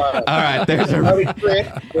There's real line. all right, there's Muddy a creek.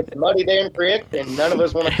 It's a muddy damn creek, and none of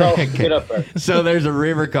us want to cross and get up there. so there's a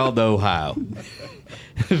river called the Ohio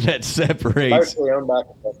that separates Mostly on back.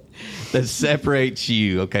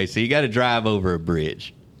 you. Okay, so you got to drive over a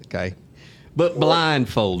bridge. Okay, but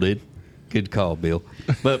blindfolded. Good call, Bill.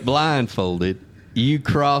 But blindfolded, you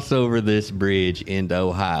cross over this bridge into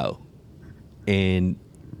Ohio, and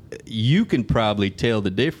you can probably tell the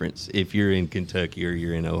difference if you're in Kentucky or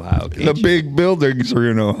you're in Ohio. The Can't you? big buildings are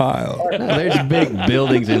in Ohio. No, there's big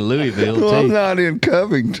buildings in Louisville Well, I'm too. not in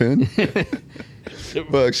Covington.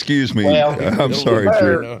 Well, excuse me. Well, I'm sorry,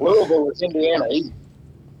 Louisville, Drew. Louisville is Indiana East.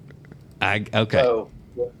 Okay, So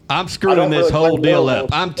I'm I screwing don't this really whole like deal Louisville. up.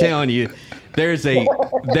 I'm telling you, there's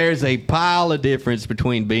a pile of difference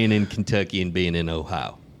between being in Kentucky and being in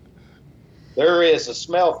Ohio. there is a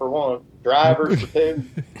smell for one, drivers for two.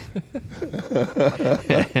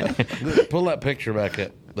 Pull that picture back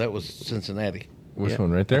up. That was Cincinnati. Which Yeah.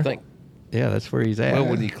 one right there? I think. Yeah, that's where he's at. Well,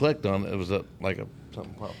 when you clicked on it, it was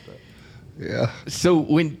something popped up. Yeah.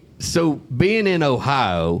 So being in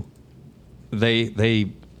Ohio,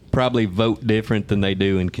 they probably vote different than they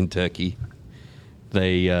do in Kentucky.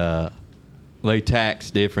 They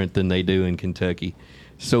tax different than they do in Kentucky.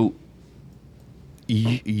 So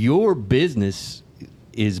your business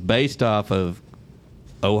is based off of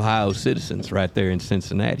Ohio citizens right there in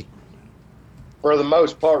Cincinnati. For the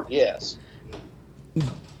most part, yes.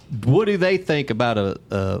 what do they think about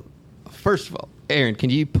a first of all, Aaron, can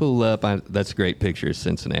you pull up, that's a great picture of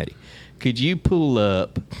Cincinnati. Could you pull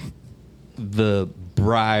up the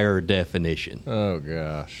Briar definition? Oh,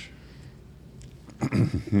 gosh.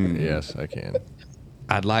 Yes, I can.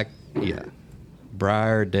 I'd like,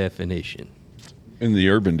 Briar definition. In the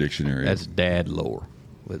Urban Dictionary. That's dad lore.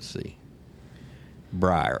 Let's see.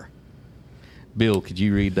 Briar. Bill, could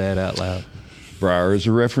you read that out loud? Briar is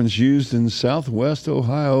a reference used in southwest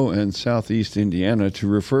Ohio and southeast Indiana to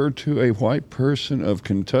refer to a white person of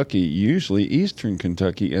Kentucky, usually eastern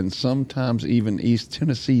Kentucky, and sometimes even East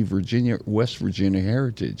Tennessee, Virginia, West Virginia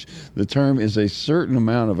heritage. The term is a certain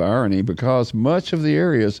amount of irony because much of the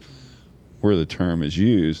areas where the term is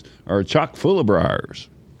used are chock full of briars.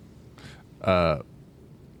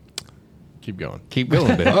 Keep going. Keep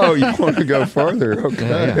going, Bill. Oh, you want to go farther?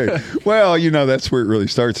 Okay. Yeah. Well, that's where it really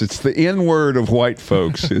starts. It's the N word of white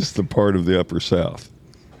folks is the part of the Upper South.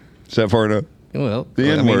 Is that far enough? Well, The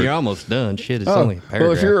I mean, N-word. you're almost done. Shit, it's only a paragraph.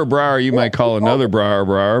 Well, if you're a briar, you might call another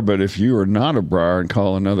briar, but if you are not a briar and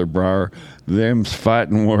call another briar, them's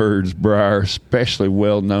fighting words, briar, especially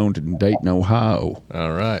well known in Dayton, Ohio.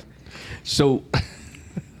 All right. So,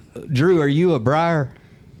 Drew, are you a briar?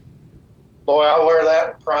 Boy, I wear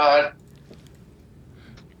that with pride.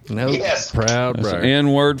 No. Yes. Proud That's an Briar.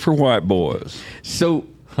 N word for white boys. So,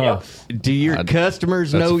 Huh. do your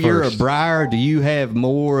customers that's know a you're a first. briar? Do you have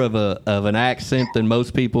more of an accent than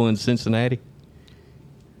most people in Cincinnati?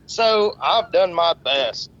 So I've done my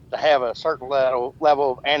best to have a certain level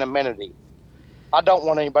of anonymity. I don't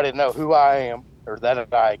want anybody to know who I am or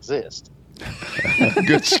that I exist.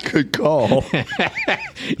 Good call.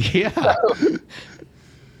 Yeah.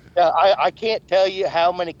 I can't tell you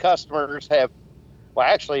how many customers have. Well,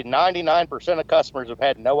 actually, 99% of customers have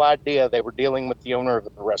had no idea they were dealing with the owner of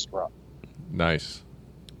the restaurant. Nice.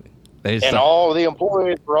 They And all the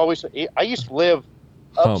employees were always. I used to live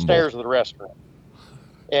upstairs of the restaurant,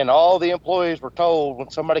 and all the employees were told when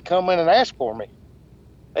somebody come in and asked for me,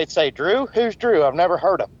 they'd say, "Drew, who's Drew? I've never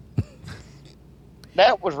heard of him."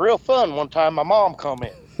 That was real fun. One time, my mom come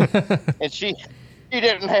in, and she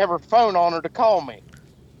didn't have her phone on her to call me.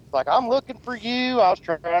 Like, I'm looking for you. I was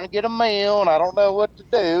trying to get a mail, and I don't know what to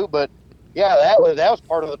do. But yeah, that was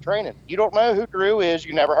part of the training. You don't know who Drew is.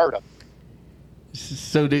 You never heard of him.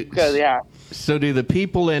 So do Yeah. So do the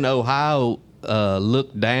people in Ohio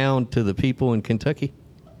look down to the people in Kentucky?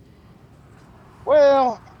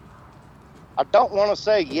 Well, I don't want to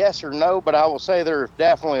say yes or no, but I will say there's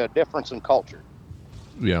definitely a difference in culture.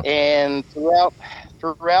 Yeah. And throughout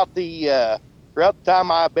the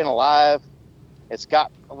time I've been alive, it's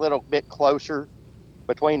got a little bit closer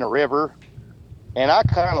between the river, and I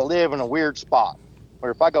kind of live in a weird spot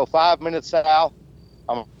where if I go 5 minutes south,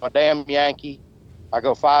 I'm a damn Yankee. I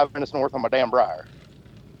go 5 minutes north, I'm a damn Briar.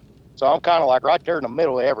 So I'm kind of like right there in the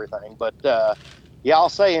middle of everything. But yeah, I'll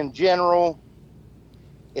say in general,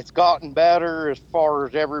 it's gotten better as far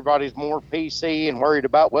as everybody's more PC and worried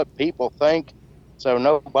about what people think. So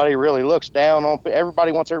nobody really looks down on.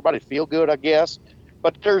 Everybody wants everybody to feel good, I guess.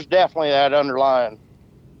 But there's definitely that underlying.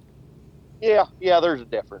 Yeah, there's a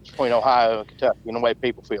difference between Ohio and Kentucky and the way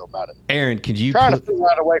people feel about it. Aaron, could you Trying to figure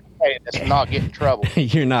out a way to say this and not get in trouble.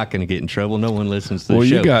 You're not going to get in trouble. No one listens to the Well,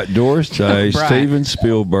 show. you got Doris Day, Brian. Steven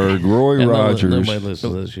Spielberg, Roy Rogers. Nobody listens to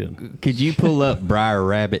this shit. Could you pull up Briar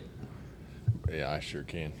Rabbit? Yeah, I sure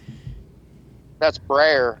can. That's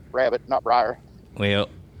Briar Rabbit, not Briar. Well,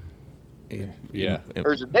 Yeah.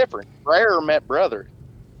 There's a difference. Briar met brother.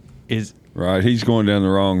 is Right, he's going down the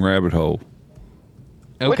wrong rabbit hole.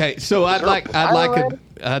 okay. So I'd like Briar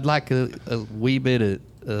a wee bit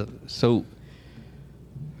of so.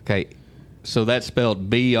 Okay, so that's spelled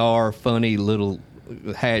BR, funny little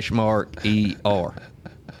hash mark ER.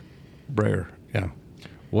 Brer, yeah.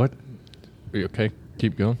 What? Okay,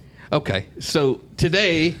 keep going. Okay, so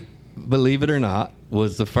today, believe it or not,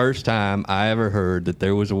 was the first time I ever heard that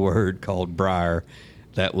there was a word called briar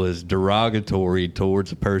that was derogatory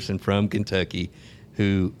towards a person from Kentucky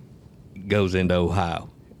who goes into Ohio.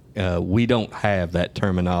 We don't have that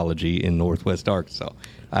terminology in Northwest Arkansas.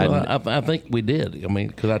 Well, I think we did. I mean,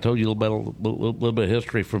 because I told you a little bit of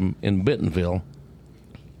history from in Bentonville.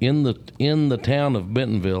 In the town of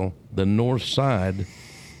Bentonville, the north side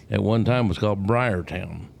at one time was called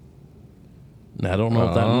Briartown. Now, I don't know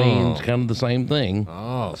if that means kind of the same thing.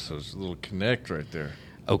 Oh, so it's a little connect right there.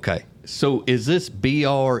 Okay, so is this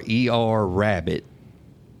BRER rabbit?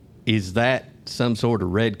 Is that some sort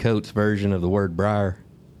of Redcoats version of the word briar?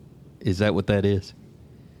 Is that what that is?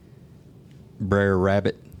 Brer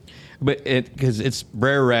Rabbit? But because it's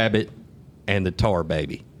Brer Rabbit and the Tar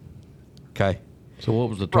Baby. Okay? So what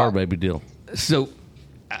was the tar baby deal? So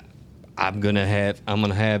I'm gonna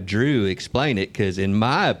have Drew explain it, because in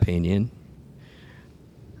my opinion,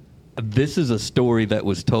 this is a story that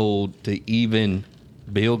was told to even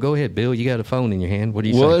Bill. Go ahead, Bill. You got a phone in your hand. What do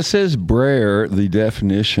you say? Well, it says brer, the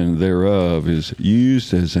definition thereof is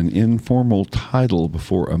used as an informal title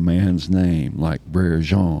before a man's name, like Brer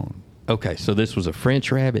Jean. Okay, so this was a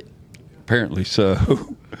French rabbit. Apparently so.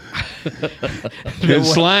 In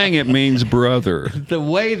slang, it means brother. The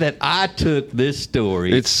way that I took this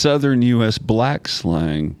story, It's southern U.S. black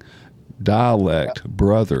slang dialect,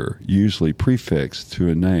 brother, usually prefixed to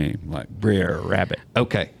a name, like Brer Rabbit.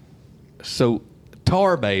 okay. So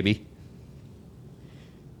Tar Baby.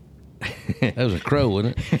 That was a crow,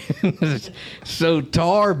 wasn't it? So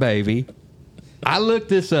Tar Baby, I looked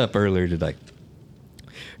this up earlier today.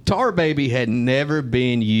 Tar Baby had never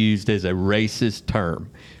been used as a racist term.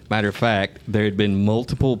 Matter of fact, there had been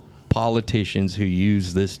multiple politicians who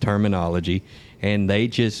used this terminology, and they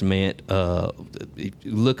just meant,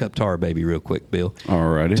 look up Tar Baby real quick, Bill. All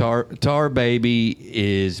righty. Tar Baby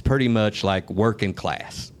is pretty much like working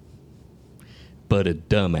class, but a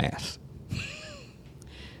dumbass.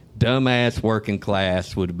 Dumbass working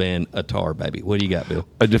class would have been a Tar Baby. What do you got, Bill?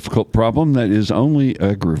 A difficult problem that is only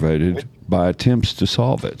aggravated by attempts to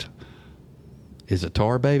solve it. Is a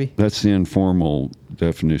Tar Baby? That's the informal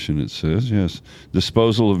definition, it says, yes.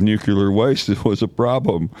 Disposal of nuclear waste was a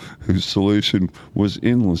problem whose solution was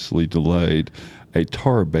endlessly delayed. A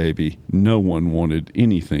tar baby no one wanted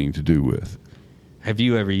anything to do with. Have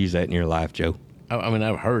you ever used that in your life, Joe? I mean,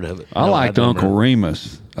 I've heard of it. I No, liked I've never Uncle heard.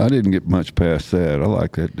 Remus. I didn't get much past that. I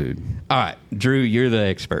like that dude. All right, Drew, you're the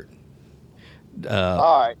expert.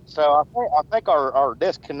 All right, so I think our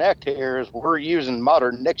disconnect here is we're using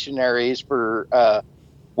modern dictionaries for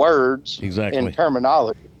words Exactly. in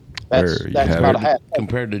terminology. That's There you that's have about it. a half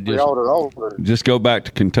Compared to the just older. Just go back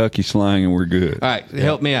to Kentucky slang and we're good. All right,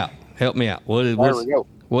 help me out. Help me out. There we go.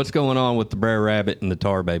 What's going on with the Brer Rabbit and the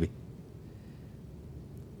Tar Baby?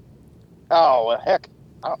 Oh well, heck,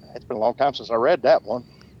 it's been a long time since I read that one.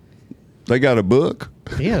 They got a book?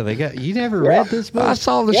 Yeah, they got. You never read this book? I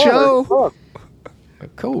saw the Yeah, show. there's a book.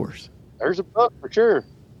 Of course. There's a book for sure.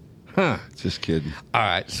 Huh. Just kidding. All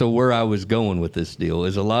right. So where I was going with this deal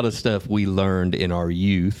is a lot of stuff we learned in our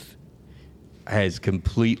youth has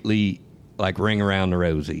completely, like, Ring Around the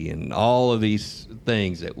Rosie and all of these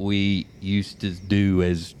things that we used to do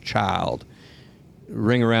as child.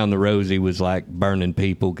 Ring Around the Rosie was like burning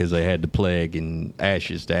people because they had the plague, and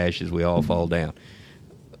ashes to ashes we all fall down.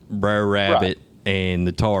 Brer Rabbit and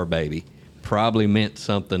the Tar Baby probably meant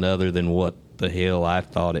something other than what the hell I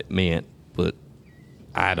thought it meant, but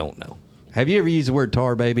I don't know. Have you ever used the word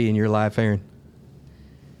Tar Baby in your life, Aaron?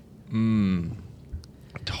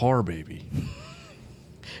 Tar Baby.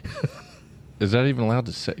 Is that even allowed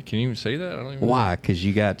to say? Can you even say that? I don't even know. Why? Because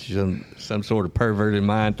you got some sort of perverted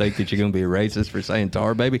mind, think that you're going to be a racist for saying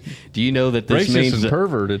Tar Baby? Do you know that this Racist means and that,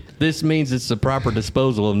 perverted. this means it's the proper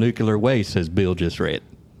disposal of nuclear waste, as Bill just read?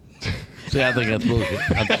 See, I think that's bullshit.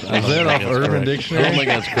 Is that off Urban Dictionary? I don't think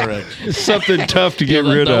that's correct. It's something tough to get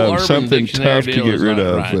Yeah, rid the of. Urban Something Dictionary tough to deal get is rid not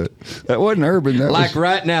of. right. But that wasn't urban. That Like was,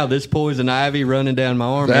 right now, this poison ivy running down my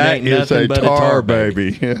arm. that it ain't is nothing a but tar, a tar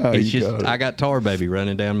baby. Yeah, It's you just got it. I got Tar Baby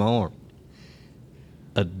running down my arm.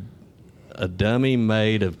 A dummy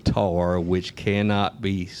made of tar which cannot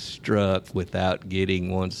be struck without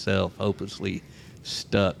getting oneself hopelessly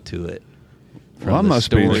stuck to it. From Well, I the must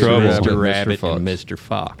be in stories trouble. of Mr. Mr. Rabbit Fox. and Mr.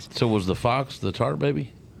 Fox. So was the fox the tar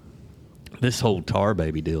baby? This whole Tar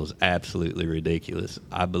Baby deal is absolutely ridiculous.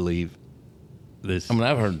 I believe this. I mean,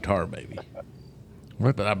 I've heard tar baby,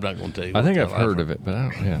 but I'm not going to tell you. I think what I've heard of it, but I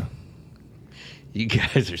don't, yeah. You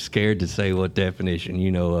guys are scared to say what definition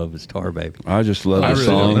you know of as Tar Baby. I just love I the really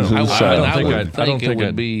don't songs know. and the I I don't sounds. think would I'd- I don't think it think would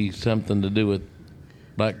I'd- be something to do with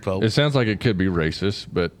black folks. It sounds like it could be racist,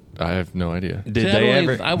 but I have no idea. Did See, I they don't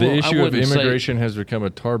ever? even- I The will- I issue of wouldn't say- immigration has become a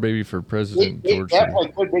tar baby for President It George.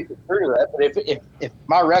 definitely could be true to that, but if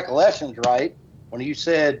my recollection's right, when you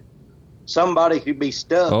said somebody could be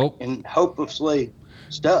stuck Oh. and hopelessly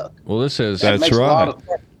stuck, Well, this says that That's makes a lot right. of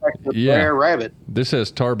sense. Like the Yeah. Brer Rabbit, this says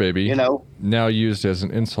tar baby. you know. Now used as an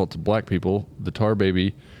insult to black people, the tar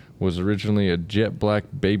baby was originally a jet black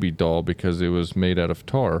baby doll because it was made out of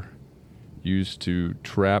tar, used to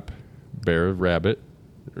trap bear rabbit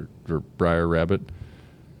or briar rabbit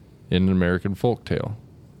in an American folktale.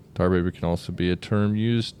 Tar baby can also be a term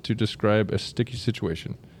used to describe a sticky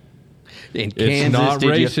situation. In It's Kansas, not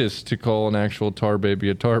did you- racist to call an actual tar baby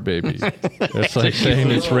a tar baby. That's like saying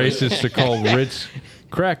it's racist to call Ritz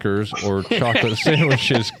crackers or chocolate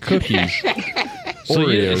sandwiches cookies.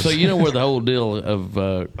 Oreos. So you know where the whole deal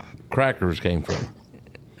of crackers came from?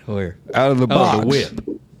 Where? Out of the Oh, box. the whip.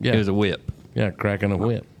 Yeah. It was a whip. Yeah, cracking a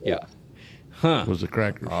whip Yeah. Huh. was the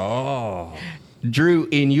cracker. Oh. Drew,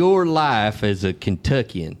 in your life as a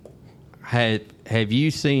Kentuckian, have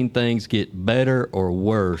you seen things get better or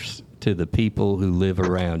worse to the people who live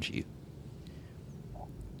around you?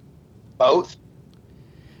 Both.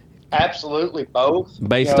 Absolutely both.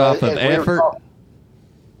 Based off of as we were effort?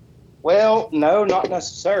 Well, no, not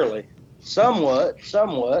necessarily. Somewhat.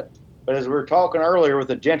 But as we were talking earlier with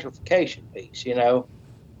the gentrification piece,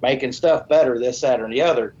 making stuff better, this, that, or the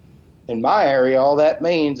other. In my area, all that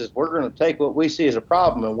means is we're going to take what we see as a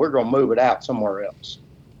problem and we're going to move it out somewhere else.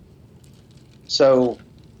 So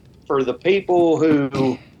for the people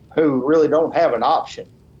who really don't have an option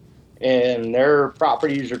and their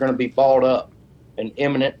properties are going to be bought up in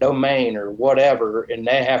eminent domain or whatever, and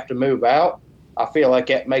they have to move out, I feel like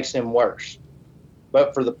that makes them worse.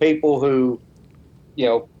 But for the people who,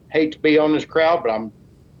 hate to be on this crowd, but I'm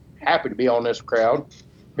happy to be on this crowd,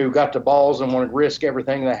 who got the balls and want to risk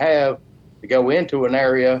everything they have to go into an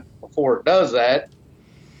area before it does that,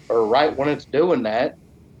 or right when it's doing that,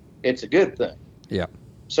 it's a good thing. Yeah.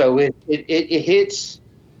 So it hits,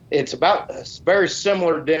 it's about a very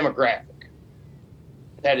similar demographic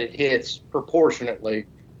that it hits proportionately,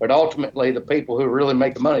 but ultimately the people who really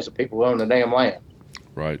make the money is the people who own the damn land.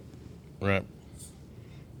 Right. Right.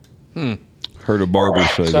 Heard a barber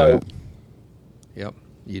say So- that. Yep.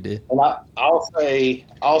 You did. And I'll say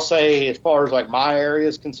as far as like my area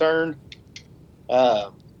is concerned,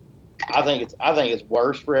 I think it's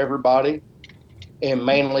worse for everybody, and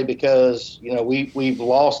mainly because we've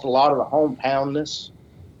lost a lot of the hometownness,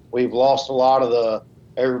 we've lost a lot of the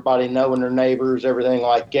everybody knowing their neighbors, everything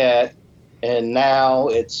like that, and now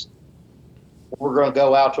we're going to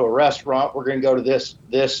go out to a restaurant, we're going to go to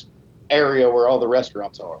this area where all the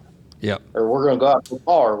restaurants are, Yep. or we're going to go out to a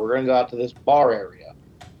bar, we're going to go out to this bar area.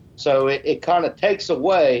 So it kind of takes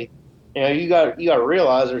away, you got to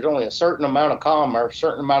realize there's only a certain amount of commerce, a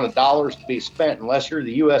certain amount of dollars to be spent. Unless you're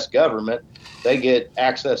the U.S. government, they get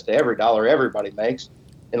access to every dollar everybody makes.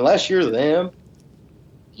 Unless you're them,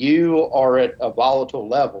 you are at a volatile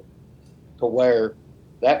level to where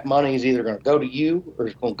that money is either going to go to you or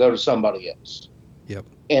it's going to go to somebody else. Yep.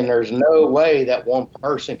 And there's no way that one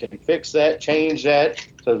person can fix that, change that.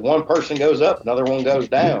 So if one person goes up, another one goes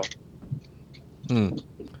down.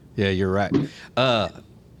 Yeah, you're right.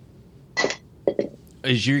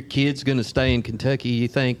 Is your kids going to stay in Kentucky, you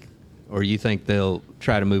think? Or you think they'll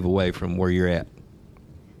try to move away from where you're at?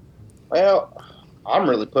 Well, I'm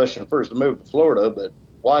really pushing for us to move to Florida, but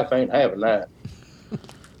wife ain't having that.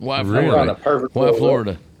 Why Really? We're on Florida? a perfect Why little-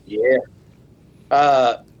 Florida?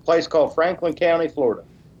 Yeah. Place called Franklin County, Florida.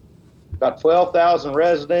 Got 12,000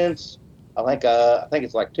 residents. I think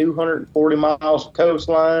it's like 240 miles of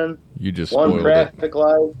coastline, You just one spoiled it. traffic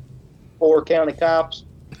light, 4 county cops.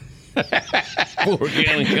 Poor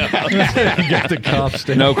county cops. Got the cops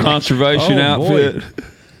down. No conservation Oh, boy. outfit.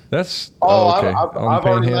 That's Oh, okay. I've On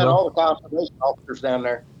already met Panhandle? all the conservation officers down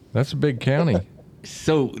there. That's a big county.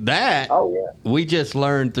 So that, Oh, yeah. we just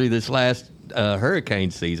learned through this last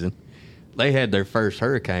hurricane season, they had their first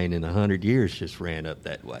hurricane in 100 years just ran up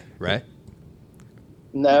that way, right?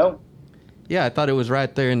 No. Yeah, I thought it was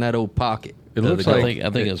right there in that old pocket. It the looks other I like- day.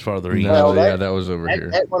 think it's farther east. No, Well, yeah, that- that was over here.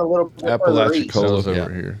 That went a little bit further Apalachicola east. is Yeah.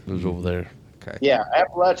 over here. It was over there. Okay. Yeah,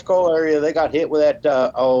 Apalachicola area, they got hit with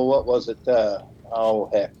that, what was it?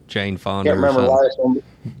 Heck. Jane Fonda Can't or remember something.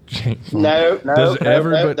 why it's on. No, Does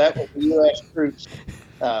everybody- that was the U.S. troops.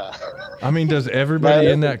 I mean, does everybody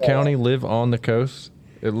No, in that that's- county live on the coast?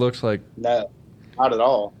 It looks like No, not at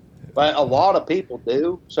all. But a lot of people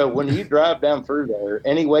do. So when you drive down through there,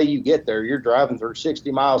 any way you get there, you're driving through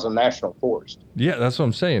 60 miles of national forest. yeah, that's what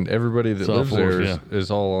I'm saying. Everybody that It's all lives there forest, is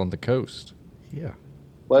all on the coast. Yeah.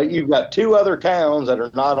 Well, you've got 2 other towns that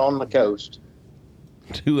are not on the coast.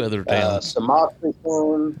 2 other towns. Sumatra's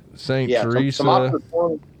one. St. Yeah, Teresa, Sumatra's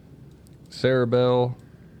one. Sarabelle,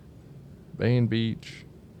 Bain Beach.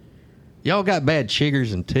 Y'all got bad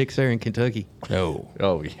chiggers and ticks there in Kentucky? No.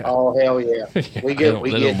 Oh yeah. Oh, hell yeah. We They don't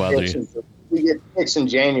get bother ticks you. we get ticks in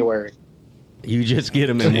January. You just get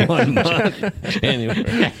them in 1 month.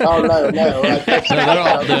 Anyway. Oh, no. Like, They're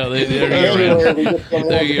all, no, they're year January, round. we get them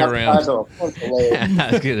They're ones year about the round. size of a pencil leg.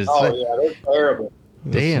 I was going to Oh, say, yeah, they're terrible.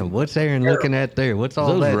 damn, what's Aaron looking at there? What's all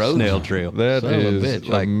Those that roads. snail trail? That Son of a is bitch,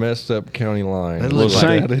 a like messed up county line. that looks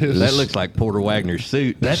Well, like Saint- that looks like Porter Wagner's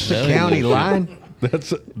suit. That's the That county is- line.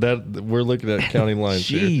 That's that. We're looking at county lines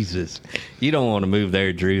here. Jesus, you don't want to move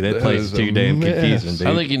there, Drew. That That place is is too a damn mess. confusing, dude.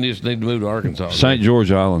 I think you just need to move to Arkansas. St.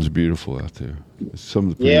 George Island's beautiful out there.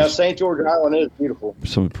 Some of the Yeah, prettiest, St. George Island is beautiful.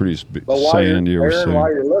 some of the prettiest But while sand you ever Aaron, see.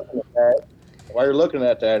 while you're looking at that, while you're looking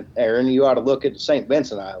at that, Aaron, you ought to look at St.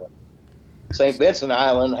 Vincent Island. St. Vincent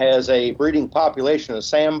Island has a breeding population of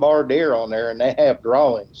sandbar deer on there, and they have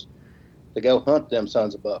drawings to go hunt them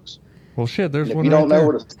sons of bucks. Well, shit, there's And if one you right don't know there.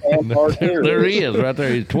 what a sandbar deer There is, he is, right there.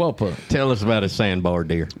 He's 12 foot. Tell us about a sandbar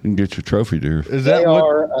deer. You can get your trophy deer. Is they that what?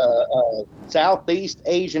 are Southeast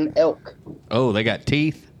Asian elk. Oh, they got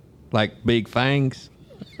teeth, like big fangs.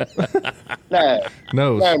 No,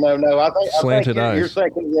 No. no. I think Slanted you're eyes.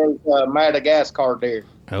 thinking of Madagascar deer.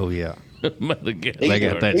 Oh yeah, Motherfucker. they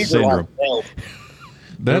got that These are syndrome. like elk.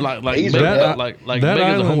 They're That, like These big, are- like that big as a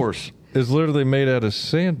island horse. is literally made out of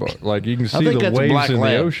sandbar. Like you can see think the that's a waves black in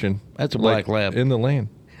lab. the ocean. That's a like, black lab. in the land.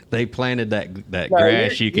 They planted that No,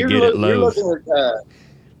 grass you could get at you're Lowe's. looking at,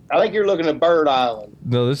 I think you're looking at Bird Island.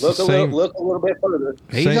 No, this Look is a same. little, look a little bit further.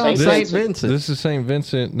 He's Saint- on this- St. Vincent, This is St.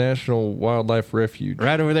 Vincent National Wildlife Refuge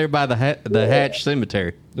right over there by the Hatch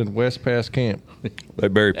Cemetery. in West Pass Camp. They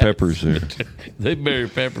bury peppers there. They bury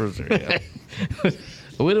peppers there. Yeah.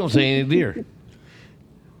 We don't see any deer.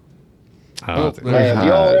 Oh, If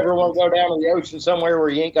y'all ever want to go down to the ocean somewhere where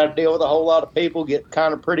you ain't got to deal with a whole lot of people, get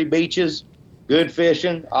kind of pretty beaches, good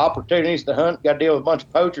fishing, opportunities to hunt, got to deal with a bunch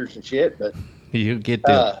of poachers and shit. But you get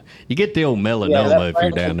the old yeah, melanoma that's if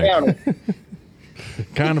you're down there. Franklin County.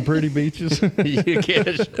 Kind of pretty beaches. You get,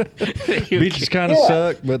 Beaches kind of Yeah.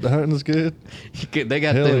 suck, but the hunting's good. they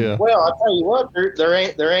got Hell them. yeah. Well, I'll tell you what, there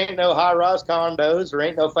ain't no high-rise condos, there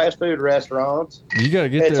ain't no fast food restaurants. You got to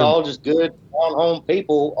get It's there. all just good on-home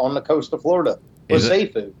people on the coast of Florida with Is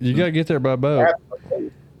it- seafood. You got to get there by boat.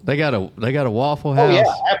 Absolutely. They got a Waffle Oh House.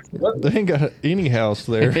 yeah, absolutely. They ain't got any house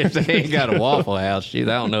there. If they ain't got a Waffle House, shit,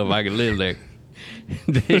 I don't know if I could live there.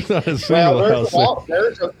 There's not a Well, single house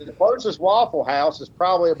there. the closest Waffle House is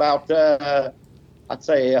probably about, I'd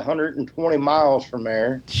say, 120 miles from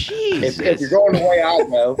there. If you're going the way I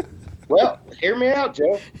go. Well, hear me out,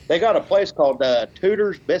 Joe. They got a place called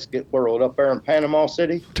Tudor's Biscuit World up there in Panama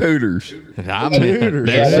City. Tutors. I mean, Hooters.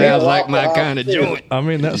 that Yeah, they got sounds like my Waffle kind of House, too. joint. I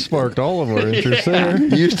mean, that sparked all of our interest there.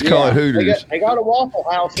 You used to call it Hooters. They got a Waffle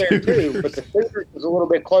House there, too, but the Tudor's is a little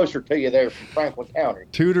bit closer to you there from Franklin County.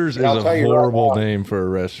 Tutors is And I'll a tell you right horrible now. name for a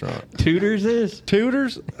restaurant. Tutors is?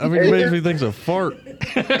 Tutors? I mean, it makes me think of fart.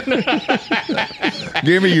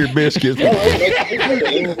 Give me your biscuits.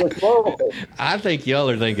 I think y'all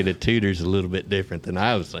are thinking of Tutors a little bit different than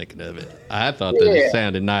I was thinking of it. I thought that Yeah. it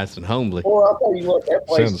sounded nice and homely. Well, I'll tell you what, that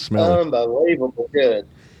place Sounds is smelly. unbelievable good.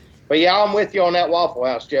 But yeah, I'm with you on that Waffle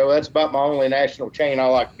House, Joe. That's about my only national chain I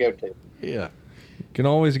like to go to. Yeah. Can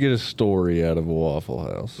always get a story out of a Waffle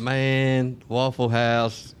House. Man, Waffle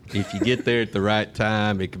House, if you get there at the right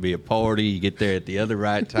time, it could be a party. You get there at the other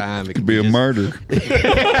right time, it Could be a just- murder.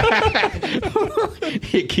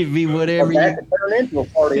 It could be whatever But you that could turn into a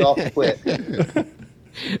party off the quick.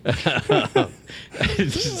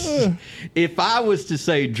 If I was to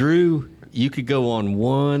say, Drew, you could go on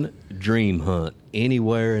one dream hunt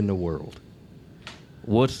anywhere in the world,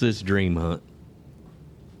 what's this dream hunt?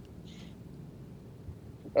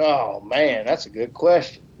 Oh, man, that's a good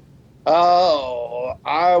question. Oh,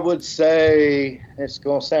 I would say, it's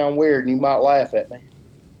going to sound weird and you might laugh at me.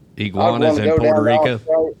 Iguanas I'd in wanna go Puerto down to Rico?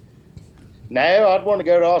 Australia. No, I'd want to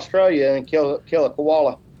go to Australia and kill a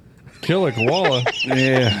koala. Kill a koala.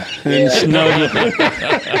 Yeah. And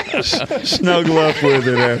snuggle up with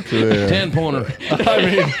it after that. 10-pointer. I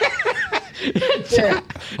mean,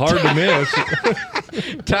 hard to miss.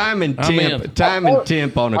 Time and I'm in.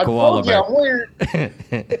 temp on a I koala told you bear. I'm weird.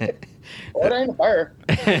 Well, it ain't a bear.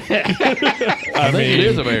 I think it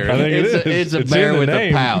is a bear. I think it is. It's a It's bear in the with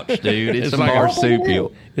name. a pouch, dude. It's, It's a like a-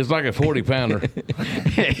 marsupial. It's like a 40-pounder.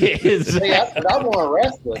 It's- See, I want to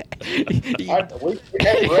wrestle it. We have to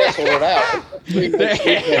wrestle it out.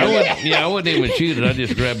 I wouldn't even shoot it. I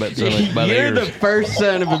just grab that son by the You're ears. the first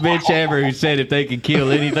son of a bitch ever who said if they could kill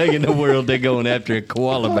anything in the world, they're going after a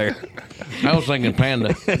koala bear. I was thinking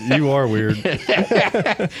panda. You are weird.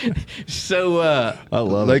 So, I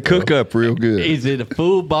love They it. cook up real good. is it a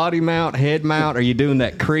full body mount, head mount? Are you doing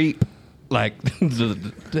that creep? Like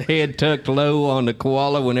the head tucked low on the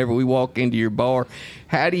koala whenever we walk into your bar?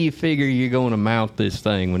 How do you figure you're going to mount this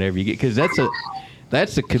thing whenever you get? Because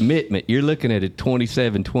that's a commitment. You're looking at a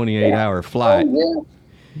 27, 28-hour flight. Oh, yeah.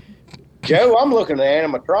 Joe, I'm looking at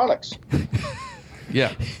animatronics.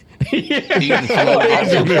 Yeah. Eating slow. What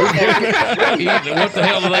the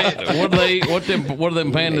hell do they? What do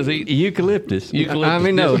them pandas eat? Eucalyptus. Eucalyptus. I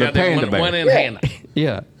mean, no, Just the got that panda bear. one in hand.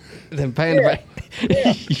 Yeah, the panda bear.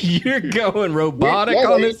 You're going robotic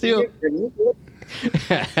Yeah, on they- this deal.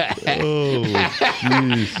 Oh,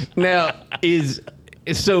 jeez. Now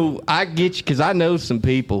so I get you because I know some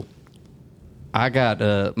people. I got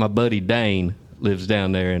my buddy Dane lives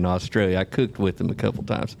down there in Australia. I cooked with him a couple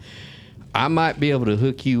times. I might be able to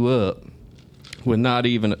hook you up with not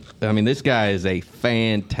even. I mean, this guy is a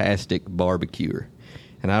fantastic barbecuer,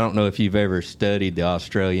 and I don't know if you've ever studied the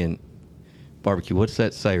Australian barbecue. What's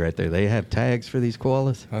that say right there? They have tags for these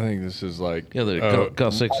koalas. I think this is like Yeah, they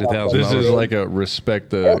cost $60,000. this is like a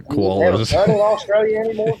respect the koalas. Not in Australia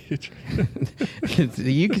anymore.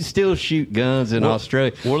 You can still shoot guns in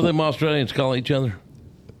Australia, What do them Australians call each other?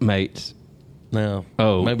 mates. No.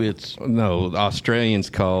 Oh, Maybe it's no. Australians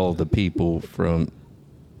call the people from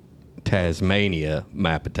Tasmania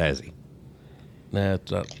Mapatazi.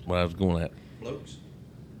 that's not what I was going at.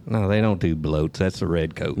 No, they don't do bloats. That's the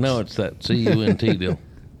redcoats. No, it's that CUNT deal.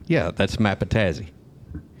 Yeah, that's Mapatazi.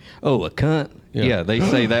 Oh, a cunt? Yeah. Yeah, they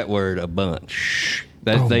say that word a bunch.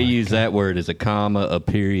 They use that word as a comma, a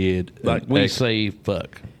period. Like we say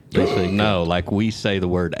fuck. They say no, like we say the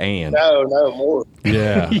word and. No, more.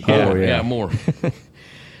 Yeah. Oh yeah. yeah, more.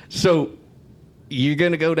 So you're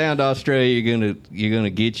gonna go down to Australia. You're gonna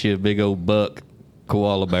get you a big old buck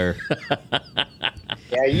koala bear.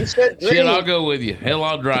 Yeah, you said Shit, dream. I'll go with you. Hell,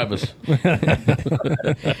 I'll drive us.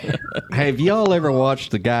 Have y'all ever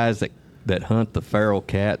watched the guys that hunt the feral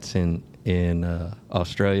cats in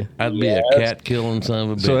Australia? I'd be a cat killing son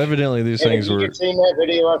of a bitch. So evidently these Have things you were. seen that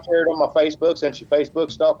video I shared on my Facebook since your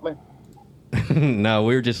Facebook stalked me? No,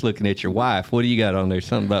 we were just looking at your wife. What do you got on there?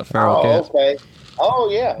 Something about feral Oh, cats? okay. Oh,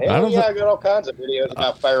 yeah. I Hell don't yeah, thi- I got all kinds of videos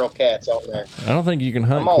about feral cats on there. I don't think you can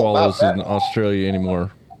hunt I'm all about koalas that. in Australia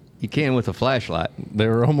anymore. You can with a flashlight. They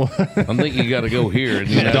were almost. I think you got to go here in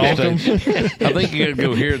the United States. I think you got to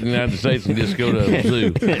go here in the United States and just go to a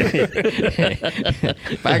zoo.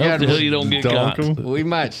 If I Hope got the hell you don't get donk caught. 'em. We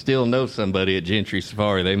might still know somebody at Gentry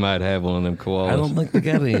Safari. They might have one of them koalas. I don't think they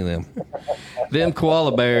got any of them. Them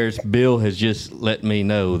koala bears, Bill has just let me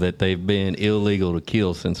know that they've been illegal to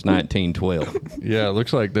kill since 1912. Yeah, it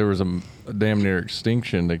looks like there was a damn near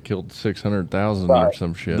extinction. They killed 600,000 or Right.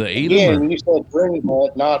 some shit. They eat Again, them. you said dream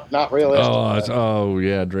hunt, not realistic.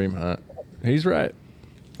 Yeah, Dream Hunt. He's right.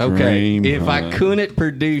 Okay, Dream if I hunt. couldn't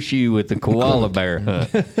produce you with the koala bear hunt,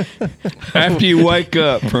 After you wake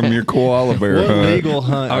up from your koala bear What hunt, legal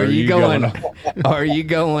hunt are you going? Are you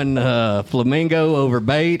going flamingo over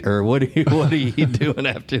bait, or what are you doing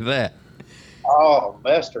after that? Oh,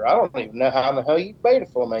 Lester, I don't even know how in the hell you bait a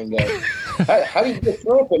flamingo. how do you get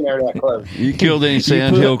shrimp in there that close? you killed any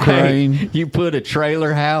sandhill crane? You put a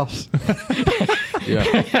trailer house. Yeah.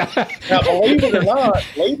 Now, believe it or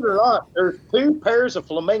not, there's 2 pairs of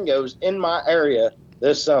flamingos in my area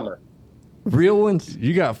this summer. Real ones?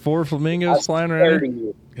 You got 4 I flamingos flying swear around to here?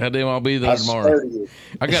 you. Goddamn, I'll be there I tomorrow. swear to you.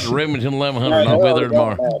 I got a Remington 1100 and I'll be there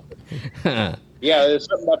tomorrow. Yeah, there's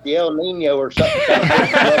something about the El Nino or something.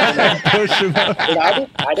 Push him up. And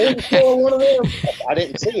I didn't kill one of them. I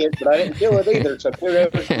didn't see it, but I didn't kill it either. So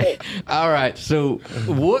kudos to me. All right. So,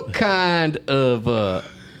 what kind of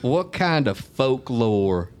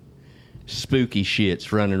folklore, spooky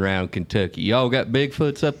shits running around Kentucky? Y'all got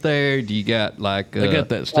Bigfoots up there? Do you got like They got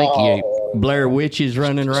that stinky ape. Blair witches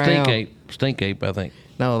running around? Stink ape, I think.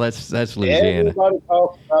 No, that's Louisiana. Everybody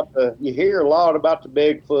talks about you hear a lot about the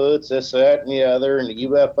Bigfoots, this, that, and the other, and the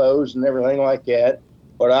UFOs and everything like that.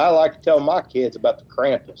 But I like to tell my kids about the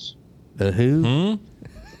Krampus. The who?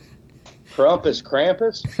 Krampus?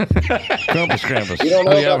 Krampus. You don't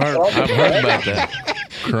know Yeah, about I've heard about that.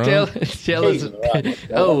 Tell us. Jesus, right.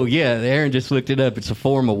 Oh yeah, Aaron just looked it up. It's a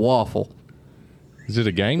form of waffle. Is it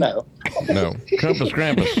a gang? No. No. Krampus.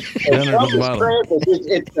 Down there at the bottom. Krampus,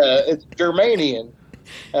 it's Germanian.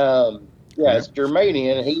 It's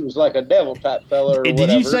Germanian. He was like a devil type fella or Did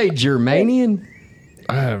whatever. you say Germanian?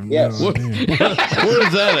 I have Yes. no What? idea. Where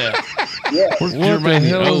is that at? Yeah. Where's What the Germania?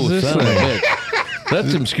 hell is this son of a thing? bitch.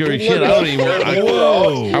 That's some scary shit. I don't even want. I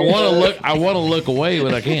want to look. I want to look away,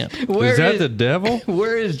 but I can't. Where Is that the devil?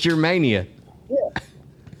 Where is Germania?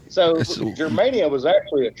 So Germania was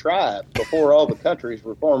actually a tribe before all the countries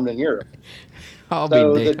were formed in Europe. I'll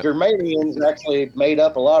So be the damned. Germanians actually made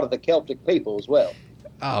up a lot of the Celtic people as well.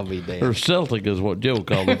 I'll be Or damned. Celtic is what Joe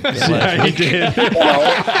called them. Yeah, he did.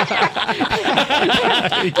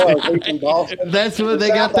 Well, we from Boston. That's what they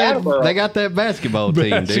got. South Attleboro. They got that basketball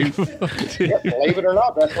team, dude. Yeah, believe it or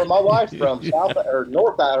not, that's where my wife's from,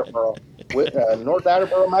 North Attleboro, North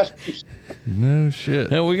Attleboro, Massachusetts. No shit.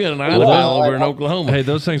 Hell, we got an Idaho over in Oklahoma. Hey,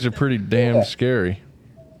 those things are pretty damn scary.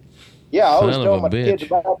 Yeah, I was Son of telling a my kids bitch.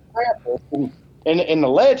 about Krampus. And in the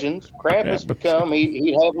legends, Krampus would come.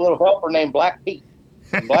 He'd have a little helper named Black Pete.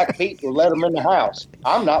 Black Pete would let them in the house.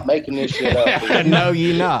 I'm not making this shit up. No,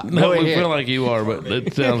 you're not. No, Go we ahead. feel like you are, but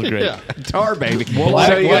it sounds great. Yeah, tar baby. Black-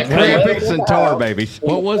 So you got Black- Krampus and tar babies.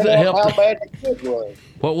 What was it? Depending on Helped- how bad the kid was.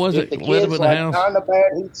 What was If it? the Let him kid's in the like house. kind of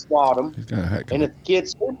bad, he'd swat them. He's got a heck of And if the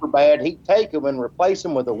kid's super bad, he'd take them and replace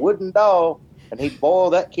them with a wooden doll, and he'd boil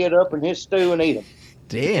that kid up in his stew and eat him.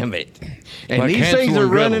 Damn it. And Like these Hansel things are and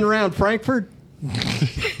Gretel. running around Frankfurt?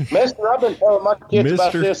 Mister, I've been telling my kids about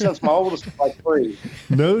Mister. this since my oldest was like 3.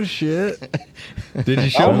 No shit. Did you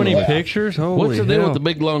show Oh, many yeah. pictures? Holy What's the deal hell. with the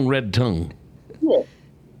big long red tongue? Yeah.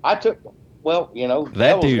 I took, well, you know. That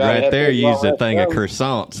devil's dude gotta right have there big, used a long thing of tongue.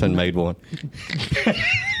 croissants and made one.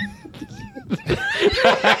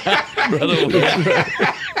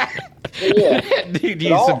 Yeah. Dude But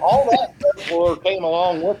used some. all that folklore came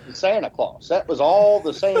along with the Santa Claus. That was all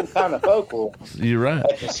the same kind of folklore. You're right.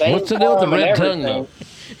 At the same What's the deal with the time and red tongue, though?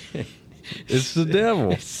 everything. It's the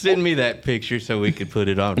devil. Send me that picture so we could put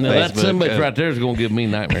it on Now, Facebook. that image right there is going to give me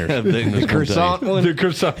nightmares. The croissant one? The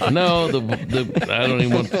croissant. No, the I don't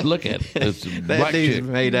even want to look at it. It's a That black dude's chick.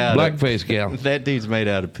 made out of Blackface gal. That dude's made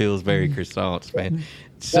out of Pillsbury croissants, man.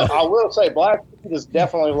 So Now, I will say Black Pete has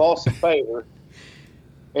definitely lost some favor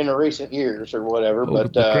in the recent years or whatever. Oh,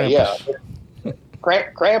 But the Krampus. yeah,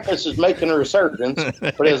 Krampus is making a resurgence,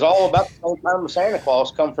 but it's all about the same time as Santa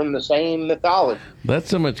Claus come from the same mythology. That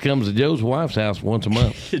so much comes to Joe's wife's house once a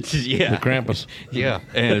month. it's, The yeah, Krampus. yeah,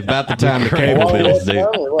 and about the time the cable bills due.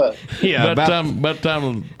 Or what? Yeah, By the time the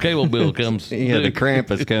time the cable bill comes. yeah, the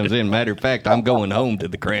Krampus comes in. Matter of fact, I'm going home to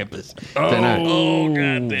the Krampus tonight. Oh,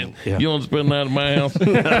 goddamn. Yeah. You want to spend the night at my house?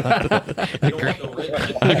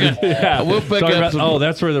 Yeah, We'll pick Talking up about- some- Oh,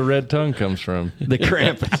 that's where the red tongue comes from. The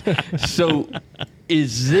Krampus. So,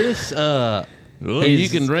 is this You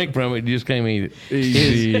can drink from it, you just can't eat it.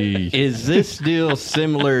 Easy. is this deal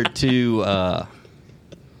similar to God.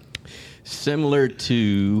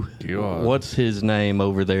 what's his name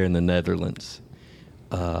over there in the Netherlands?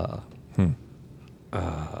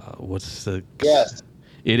 What's the Yes.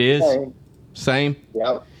 It is Same. same.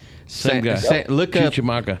 Yeah. Same guy. Look up.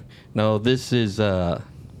 Chichimaka. No, this is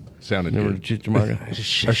Sounded Remember good. Chichimaka? I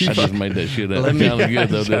just made that shit up. Let It me- sounded good,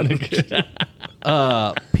 though, didn't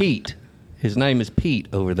it? Pete. His name is Pete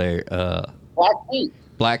over there. Black Pete.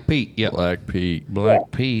 Black Pete. Yep. Black Pete.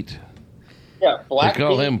 Black Pete. Yeah, Black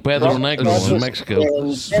call Pete, him Pedro Krampus, Negro in Mexico.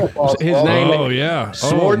 and Santa Claus. His Well, name- Oh, yeah.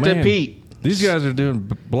 Swore to man. Pete. These guys are doing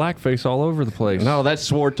blackface all over the place. No, that's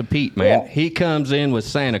swore to Pete, man. Yeah. He comes in with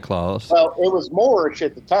Santa Claus. Well, it was Moorish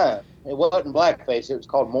at the time. It wasn't blackface. It was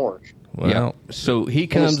called Moorish. Well, Yeah. So he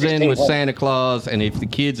comes in with 1600. Santa Claus, and if the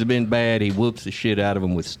kids have been bad, he whoops the shit out of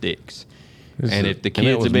them with sticks. And if the it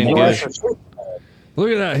kids was have been Moorish. good, look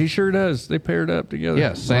at that. He sure does. They paired up together.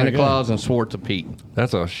 yeah, Santa My God. Claus and swore to Pete.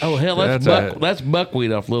 That's a. Oh, hell, that's a- that's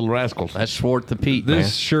buckwheat off Little Rascals. That's swore to Pete, This man.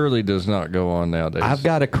 surely does not go on nowadays. I've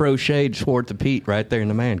got a crocheted swore to Pete right there in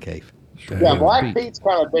the man cave. Yeah, Black Pete. Pete's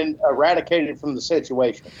kind of been eradicated from the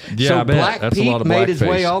situation. Yeah, so I bet. Black That's Pete a lot of made his blackface.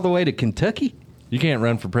 way all the way to Kentucky. You can't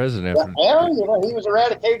run for president. Yeah, After, well, you know, he was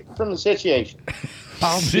eradicated from the situation.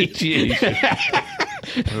 Situation.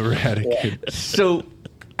 eradicated. So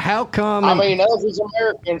how come? I mean, us as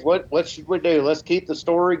Americans, what should we do? Let's keep the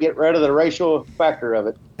story, get rid of the racial factor of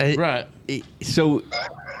it. Right. So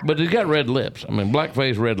But he's got red lips. I mean,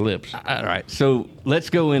 blackface, red lips. all right. So let's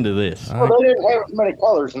go into this. Well, they didn't have as many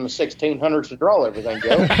colors in the 1600s to draw everything,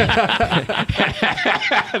 Joe.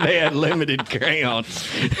 They had limited crayons.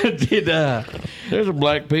 Did There's a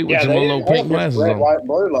black Pete with Yeah, some they little didn't pink have this glasses red, on. white, and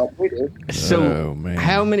blue like we do. so? Oh, man.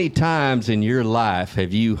 How many times in your life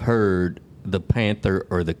have you heard the panther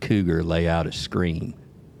or the cougar lay out a scream?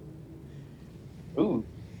 Ooh,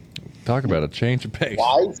 Talk about a change of pace.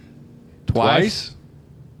 twice? Twice?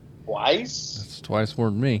 Twice? That's twice more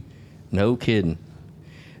than me. No kidding.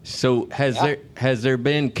 So has there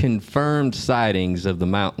been confirmed sightings of the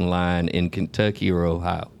mountain lion in Kentucky or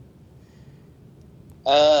Ohio?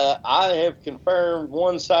 I have confirmed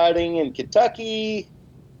one sighting in Kentucky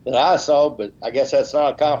that I saw, but I guess that's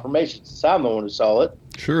not a confirmation since I'm the one who saw it.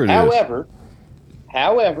 Sure it is.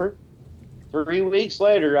 However, 3 weeks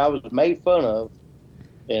later, I was made fun of,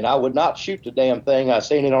 and I would not shoot the damn thing. I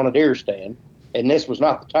seen it on a deer stand, and this was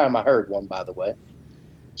not the time I heard one, by the way.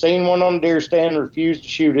 Seen one on a deer stand, refused to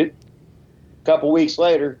shoot it. A couple weeks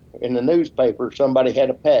later, in the newspaper, somebody had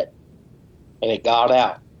a pet, and it got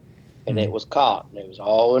out, and it was caught, and it was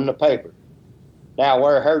all in the paper. Now,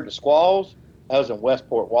 where I heard the squalls, I was in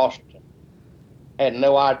Westport, Washington. Had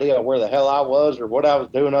no idea where the hell I was or what I was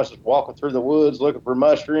doing. I was just walking through the woods looking for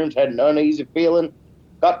mushrooms, had an uneasy feeling.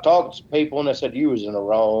 Got talking to some people, and they said, you was in the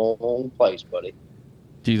wrong place, buddy.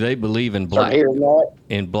 Do they believe in Start hearing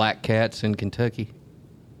that. black cats in Kentucky?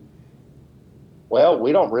 Well,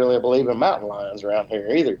 we don't really believe in mountain lions around here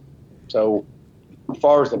either. So, as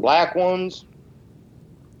far as the black ones,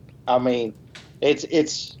 I mean,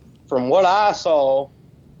 it's from what I saw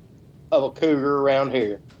of a cougar around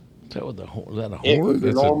here. Is that a It horse? was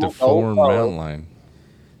It's a normal deformed gold color. mountain lion.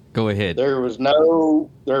 Go ahead. There was no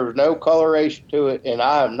coloration to it, and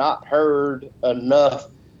I have not heard enough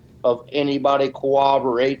of anybody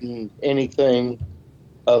corroborating anything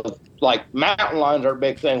of like mountain lions are a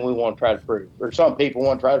big thing we want to try to prove, or some people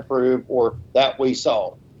want to try to prove, or that we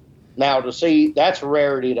saw. Now to see, that's a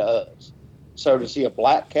rarity to us. So to see a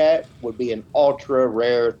black cat would be an ultra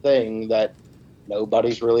rare thing that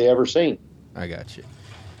nobody's really ever seen. I got you.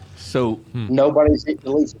 So, Nobody's at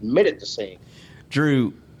least admitted to seeing.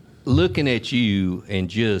 Drew, looking at you and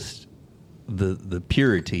just the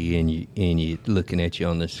purity in you looking at you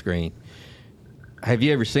on the screen, have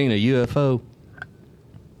you ever seen a UFO?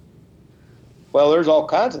 Well, there's all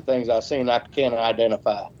kinds of things I've seen I can't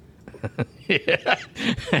identify. Was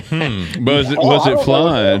it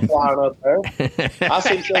flying? Flying up there. I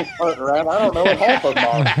see things floating around. I don't know what half of them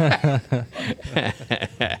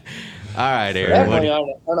are. All right, Aaron.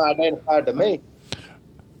 Definitely unidentified to me.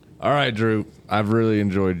 All right, Drew. I've really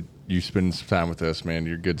enjoyed you spending some time with us, man.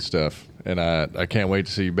 You're good stuff. And I can't wait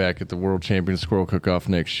to see you back at the World Champion Squirrel Cook-Off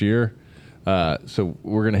next year. So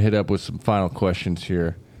we're going to hit up with some final questions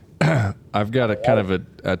here. I've got a kind of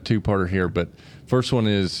a two-parter here, but first one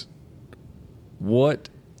is, what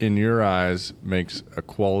in your eyes makes a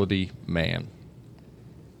quality man?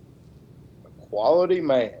 Quality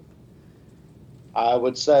man. I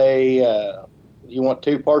would say, you want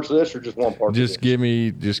two parts of this or just one part? Just of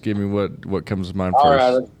this? give me what comes to mind All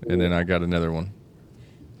first, right. and then I got another one.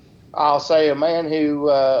 I'll say a man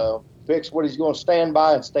who picks what he's going to stand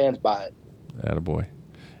by and stands by it. Attaboy.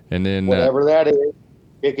 And then Whatever that is,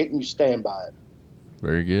 pick it and you stand by it.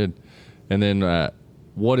 very good. And then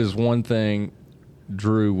what is one thing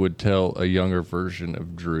Drew would tell a younger version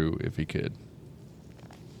of Drew if he could?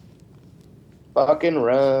 Fucking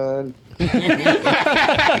run. Fucking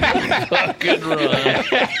run.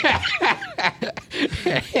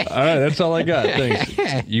 All right, that's all I got.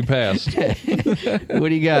 Thanks. You passed. What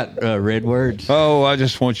do you got, Red Words? Oh, I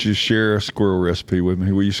just want you to share a squirrel recipe with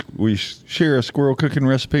me. Will you share a squirrel cooking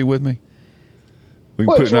recipe with me? We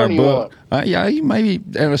can Which put it in our one do you book. Yeah, you maybe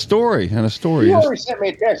and a story. You already sent me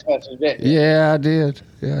a text message, didn't you? Yeah, I did.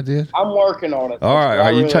 I'm working on it. All right,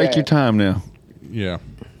 I you really take your am. time now. Yeah.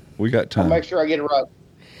 We got I'll time. make sure I get it right.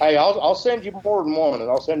 Hey, I'll send you more than one, and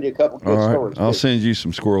I'll send you a couple good All right, stories. I'll too. send you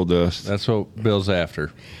some squirrel dust. That's what Bill's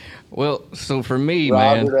after. Well, so for me,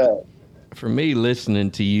 Roger man, that. for me,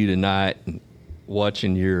 listening to you tonight and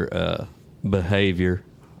watching your behavior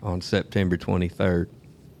on September 23rd,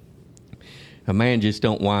 a man just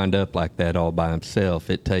don't wind up like that all by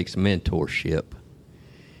himself. It takes mentorship.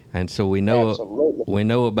 And so we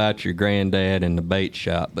know about your granddad and the bait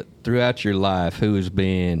shop, but throughout your life, who has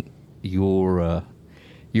been your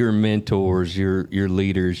mentors, your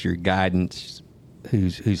leaders, your guidance,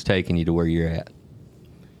 who's taken you to where you're at?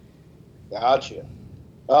 Gotcha.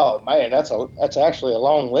 Oh man, that's actually a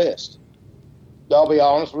long list. I'll be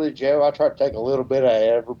honest with you, Joe. I try to take a little bit of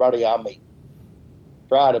everybody I meet.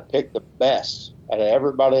 Try to pick the best out of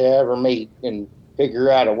everybody I ever meet and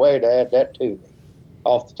figure out a way to add that to me.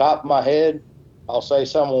 Off the top of my head, I'll say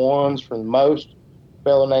some ones from the most. A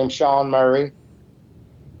fellow named Sean Murray.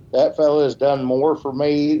 That fellow has done more for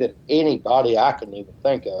me than anybody I can even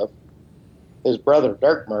think of. His brother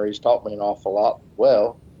Dirk Murray's taught me an awful lot as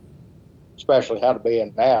well, especially how to be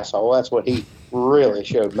an asshole. That's what he really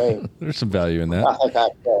showed me. There's some value in that. I think I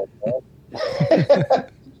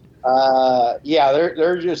can. Yeah,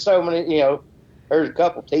 there's just so many, there's a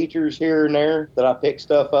couple teachers here and there that I pick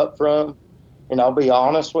stuff up from. And I'll be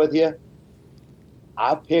honest with you,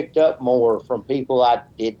 I picked up more from people I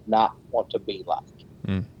did not want to be like.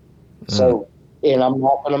 So, and I'm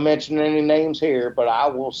not going to mention any names here, but I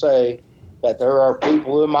will say that there are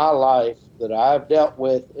people in my life that I've dealt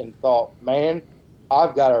with and thought, man,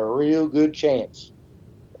 I've got a real good chance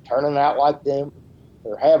of turning out like them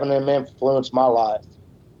or having them influence my life.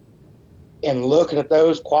 And looking at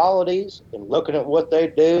those qualities and looking at what they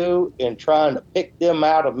do and trying to pick them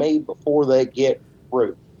out of me before they get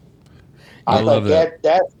through. I love that.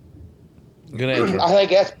 That's Good answer. I think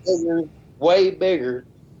that's bigger, way bigger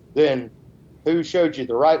than who showed you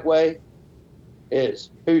the right way is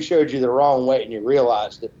who showed you the wrong way and you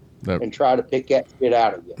realized it and try to pick that shit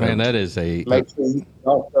out of you. Man, that is Make sure you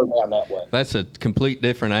don't go down that way. That's a complete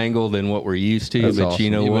different angle than what we're used to. That's but awesome.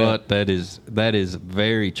 you know You what? That is a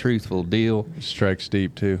very truthful deal. Strikes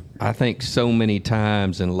deep too. I think so many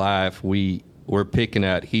times in life we're picking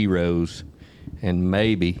out heroes and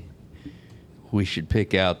maybe we should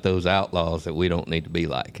pick out those outlaws that we don't need to be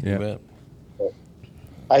like. You Yeah. bet.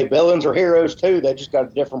 Hey, villains are heroes too. They just got a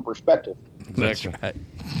different perspective. That's right.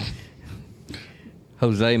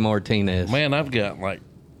 Jose Martinez. Man, I've got like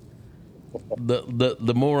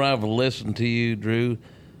the more I've listened to you, Drew,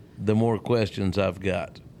 the more questions I've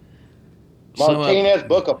got. Martinez,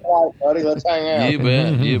 book a flight, buddy. Let's hang out.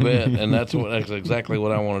 You bet, and that's exactly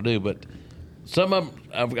what I want to do. But some of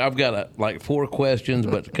them, I've got like 4 questions,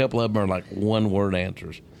 but a couple of them are like 1-word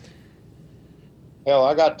answers. Hell,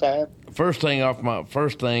 I got time. First thing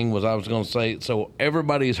was I was going to say. So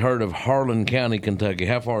everybody's heard of Harlan County, Kentucky.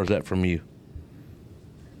 How far is that from you?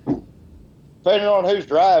 Depending on who's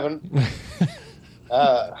driving.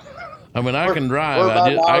 I mean, I can drive. we're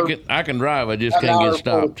about I can drive. I just can't get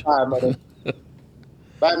stopped.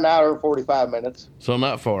 About an hour and 45 minutes. So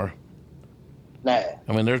not far. Nah.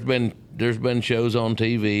 I mean, there's been shows on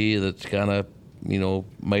TV that's kind of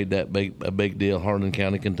made that a big deal. Harlan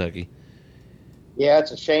County, Kentucky. Yeah,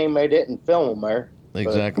 it's a shame they didn't film them there.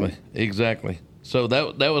 Exactly. So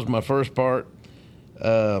that was my first part.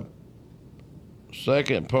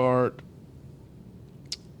 Second part.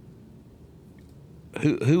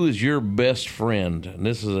 Who is your best friend? And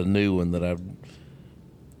this is a new one that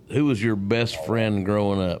who was your best friend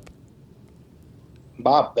growing up?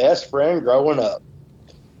 My best friend growing up.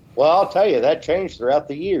 Well, I'll tell you, that changed throughout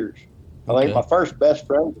the years. I think my first best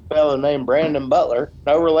friend was a fellow named Brandon Butler.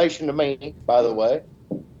 No relation to me, by the way.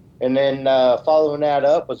 And then following that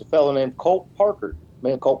up was a fellow named Colt Parker.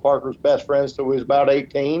 Me and Colt Parker was best friends till we was about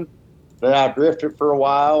 18. Then I drifted for a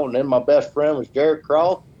while, and then my best friend was Jared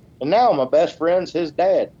Croft. And now my best friend's his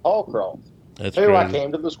dad, Paul Croft. That's who crazy. I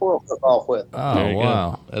came to the squirrel cook-off with. Oh, There you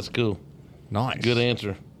wow. go. That's cool. Nice. Good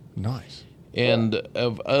answer. Nice. And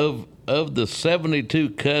of the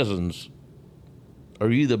 72 cousins,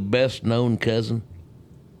 are you the best known cousin?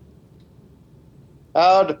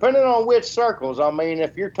 Depending on which circles. I mean,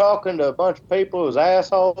 if you're talking to a bunch of people as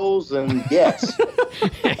assholes, then yes.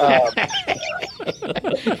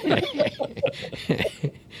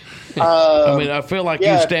 I mean, I feel like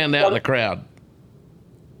you stand out in the crowd.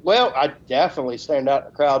 Well, I definitely stand out in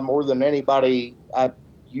the crowd more than anybody I've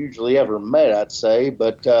usually ever met, I'd say.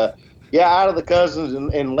 But out of the cousins,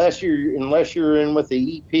 unless you're in with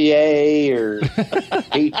the EPA or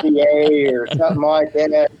EPA or something like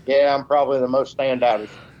that, I'm probably the most standout.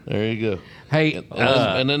 There you go. Hey,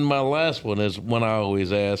 And then my last one is one I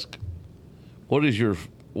always ask: what is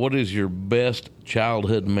your best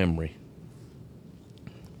childhood memory?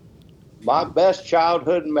 My best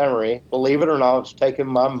childhood memory, believe it or not, is taking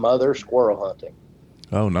my mother squirrel hunting.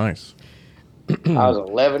 Oh, nice. I was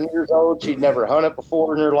 11 years old. She'd never hunted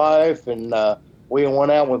before in her life, and we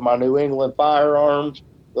went out with my New England firearms,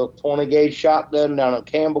 the 20 gauge shotgun down in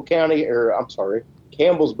Campbellsburg,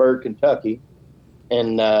 Kentucky,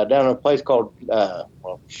 and down in a place called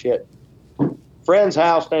friend's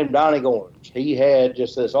house named Donnie Gorns. He had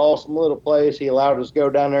just this awesome little place. He allowed us to go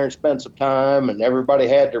down there and spend some time, and everybody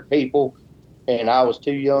had their people, and I was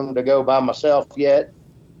too young to go by myself yet,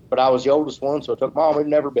 but I was the oldest one, so I took Mom. We'd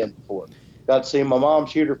never been before. Got to see my mom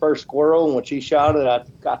shoot her first squirrel, and when she shot it, I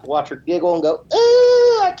got to watch her giggle and go,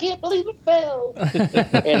 "Ooh, I can't believe it fell."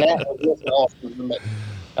 And that was just awesome to me.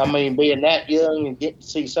 I mean, being that young and getting to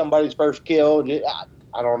see somebody's first kill,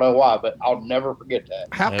 I don't know why, but I'll never forget that.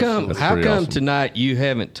 how come awesome. tonight you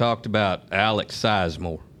haven't talked about Alex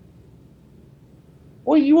Sizemore?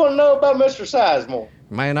 Well, you want to know about Mr. Sizemore?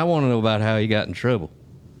 Man, I want to know about how he got in trouble.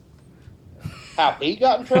 How he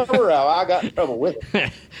got in trouble or how I got in trouble with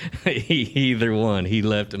him? Either one. He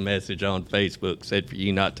left a message on Facebook, said for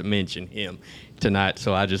you not to mention him tonight,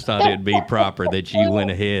 so I just thought it'd be proper that you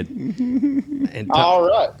went ahead and All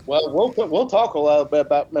right. Well, we'll talk a little bit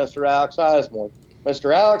about Mr. Alex Sizemore.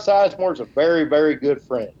 Mr. Alex Sizemore is a very, very good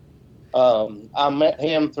friend. I met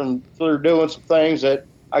him through doing some things that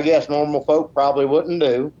I guess normal folk probably wouldn't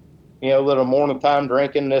do. Little morning time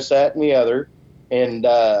drinking, this, that, and the other. And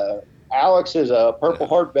Alex is a Purple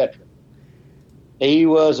Heart veteran. He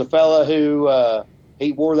was a fella who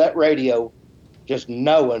he wore that radio just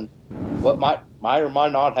knowing what might or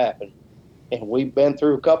might not happen. And we've been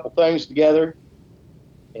through a couple things together.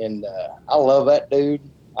 And I love that dude.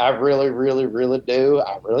 I really, really, really do.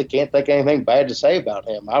 I really can't think of anything bad to say about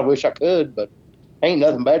him. I wish I could, but ain't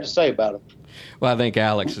nothing bad to say about him. Well, I think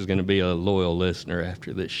Alex is going to be a loyal listener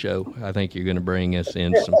after this show. I think you're going to bring us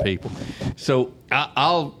in some people. So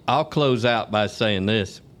I'll close out by saying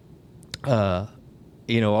this. Our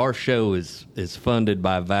show is funded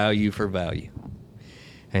by Value for Value.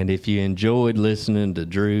 And if you enjoyed listening to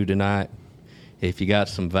Drew tonight, if you got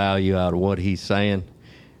some value out of what he's saying,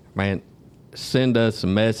 man, send us a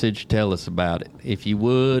message. Tell us about it. If you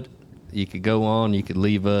would, you could go on. You could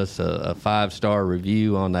leave us a 5-star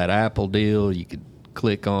review on that Apple deal. You could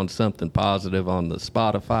click on something positive on the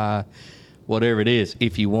Spotify, whatever it is.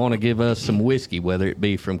 If you want to give us some whiskey, whether it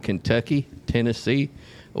be from Kentucky, Tennessee,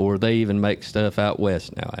 or they even make stuff out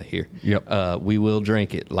west now, I hear. Yep. We will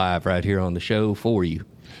drink it live right here on the show for you.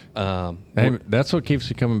 Hey, that's what keeps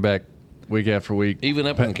you coming back week after week. Even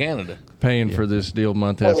up in Canada. Paying for this deal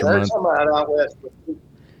month Hey, after there's month. somebody out west.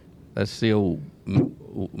 That's the old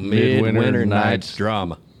Midwinter Nights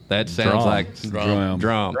drama. That sounds Drum. like Drum.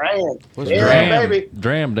 drum. Dram. What's Yeah, Dram. baby.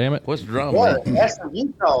 Dram, damn it. What's drama? What? That's from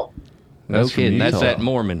Utah. No That's from kidding. That's Utah. that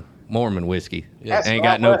Mormon whiskey. That's Ain't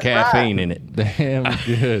got no Northwest caffeine Rye. in it. Damn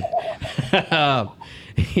good.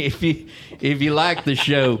 If you like the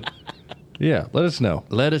show, Yeah, let us know.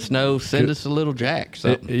 let us know. Send us a little jack.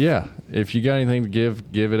 Something. Yeah, if you got anything to give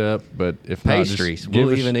it up. But if not, just Pastries. give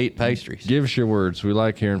We'll us- even eat pastries. Give us your words. We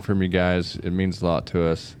like hearing from you guys. It means a lot to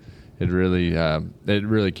us. It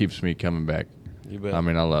really keeps me coming back. You bet. I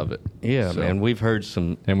mean, I love it. Yeah, So- man. We've heard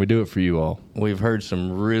some And we do it for you all.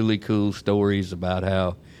 really cool stories about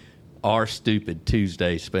how our stupid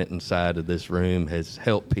Tuesday spent inside of this room has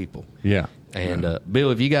helped people. Yeah. And Bill,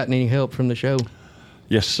 have you gotten any help from the show?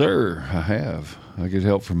 Yes, sir. I have. I get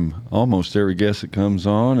help from almost every guest that comes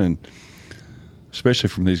on, and especially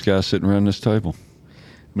from these guys sitting around this table.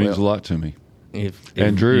 Means Well, a lot to me. If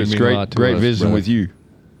And Drew, you it's mean a lot great to us, visiting brother. with you.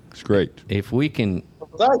 It's great. if we can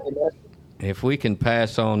Thank you, man. if we can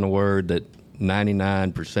pass on the word that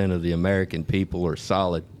 99% of the American people are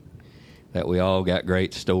solid, that we all got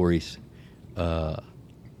great stories,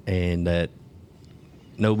 and that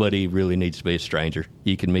nobody really needs to be a stranger.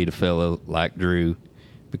 You can meet a fellow like Drew,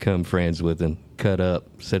 become friends with him, cut up,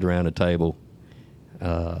 sit around a table,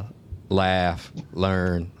 laugh,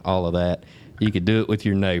 learn, all of that. You could do it with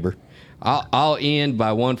your neighbor. I'll end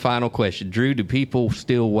by one final question. Drew, do people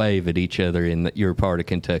still wave at each other in your part of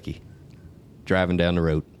Kentucky, driving down the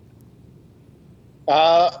road?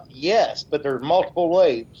 Yes, but there's multiple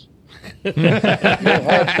waves. Democrat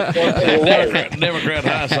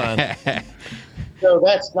high sign. So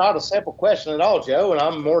that's not a simple question at all, Joe, and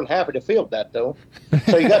I'm more than happy to field that, though.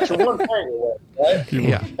 So you got your one finger left, right?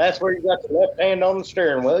 Yeah. That's where you got your left hand on the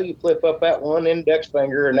steering wheel. You flip up that one index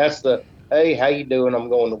finger, and that's the, hey, how you doing? I'm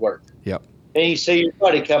going to work. Yep. And you see your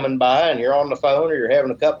buddy coming by, and you're on the phone, or you're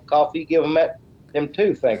having a cup of coffee, you give them them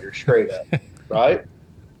 2 fingers straight up, right?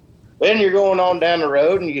 Then you're going on down the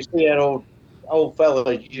road, and you see that old fella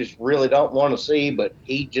that you just really don't want to see, but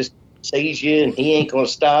he just sees you, and he ain't going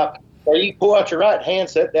to stop. So you pull out your right hand,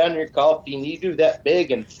 set down your coffee, and you do that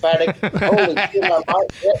big, emphatic, holy shit, I might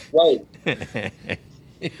get wait.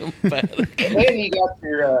 And then you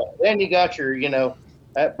got your,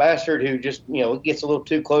 that bastard who just, gets a little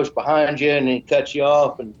too close behind you and he cuts you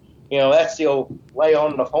off. And, that's the old lay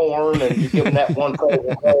on the horn and you're giving that one crazy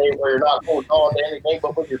way where you're not going on to anything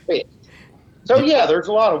but with your fist. So, yeah, there's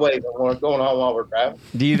a lot of ways going on while we're driving.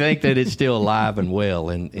 Do you think that it's still alive and well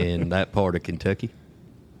in that part of Kentucky?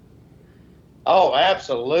 Oh,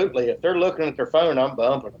 absolutely. If they're looking at their phone, I'm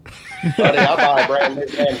bumping them. Buddy, I'll buy a brand new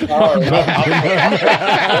damn car.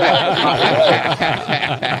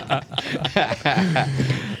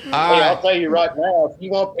 I'll tell you right now, if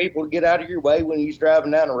you want people to get out of your way when you're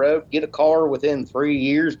driving down the road, get a car within 3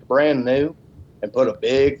 years, brand new, and put a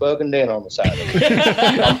big fucking dent on the side of it.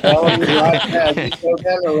 I'm telling you right now, you go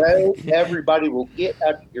down the road, everybody will get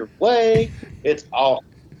out of your way. It's awesome.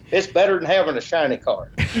 It's better than having a shiny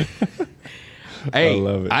car. Hey, I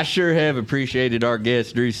love it. I sure have appreciated our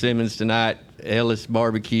guest, Drew Simmons, tonight. Ellis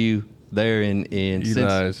Barbecue there in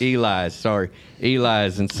Eli's.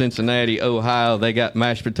 Eli's in Cincinnati, Ohio. They got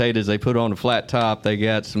mashed potatoes. They put on a flat top. They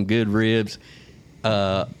got some good ribs.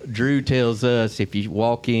 Drew tells us if you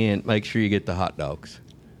walk in, make sure you get the hot dogs.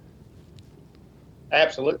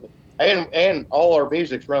 Absolutely. And all our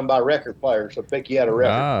music's run by record players, so pick you out a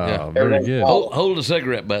record. Ah, very Everything's good. all- Hold a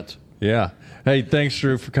cigarette butts. Yeah. Hey, thanks,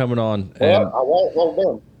 Drew, for coming on. Well, I won't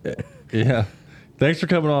hold them. Yeah. Thanks for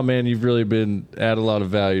coming on, man. You've really add a lot of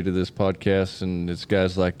value to this podcast, and it's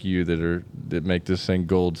guys like you that make this thing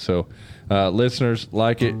gold. So, listeners,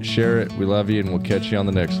 like it, share it. We love you, and we'll catch you on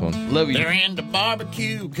the next one. Love you. They're into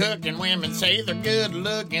barbecue, cooking. Women say they're good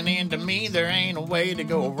looking, and to me there ain't a way to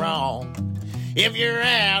go wrong. If you're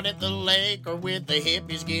out at the lake or with the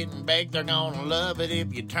hippies getting baked, they're gonna love it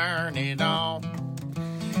if you turn it on.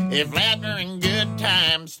 If laughter and good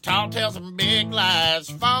times, tall tales and big lies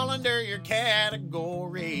fall under your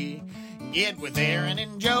category, get with Aaron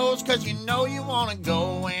and Joe's, cause you know you wanna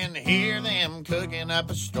go and hear them cooking up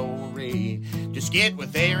a story. Just get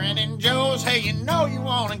with Aaron and Joe's, hey, you know you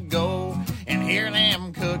wanna go hear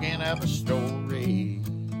them cooking up a store.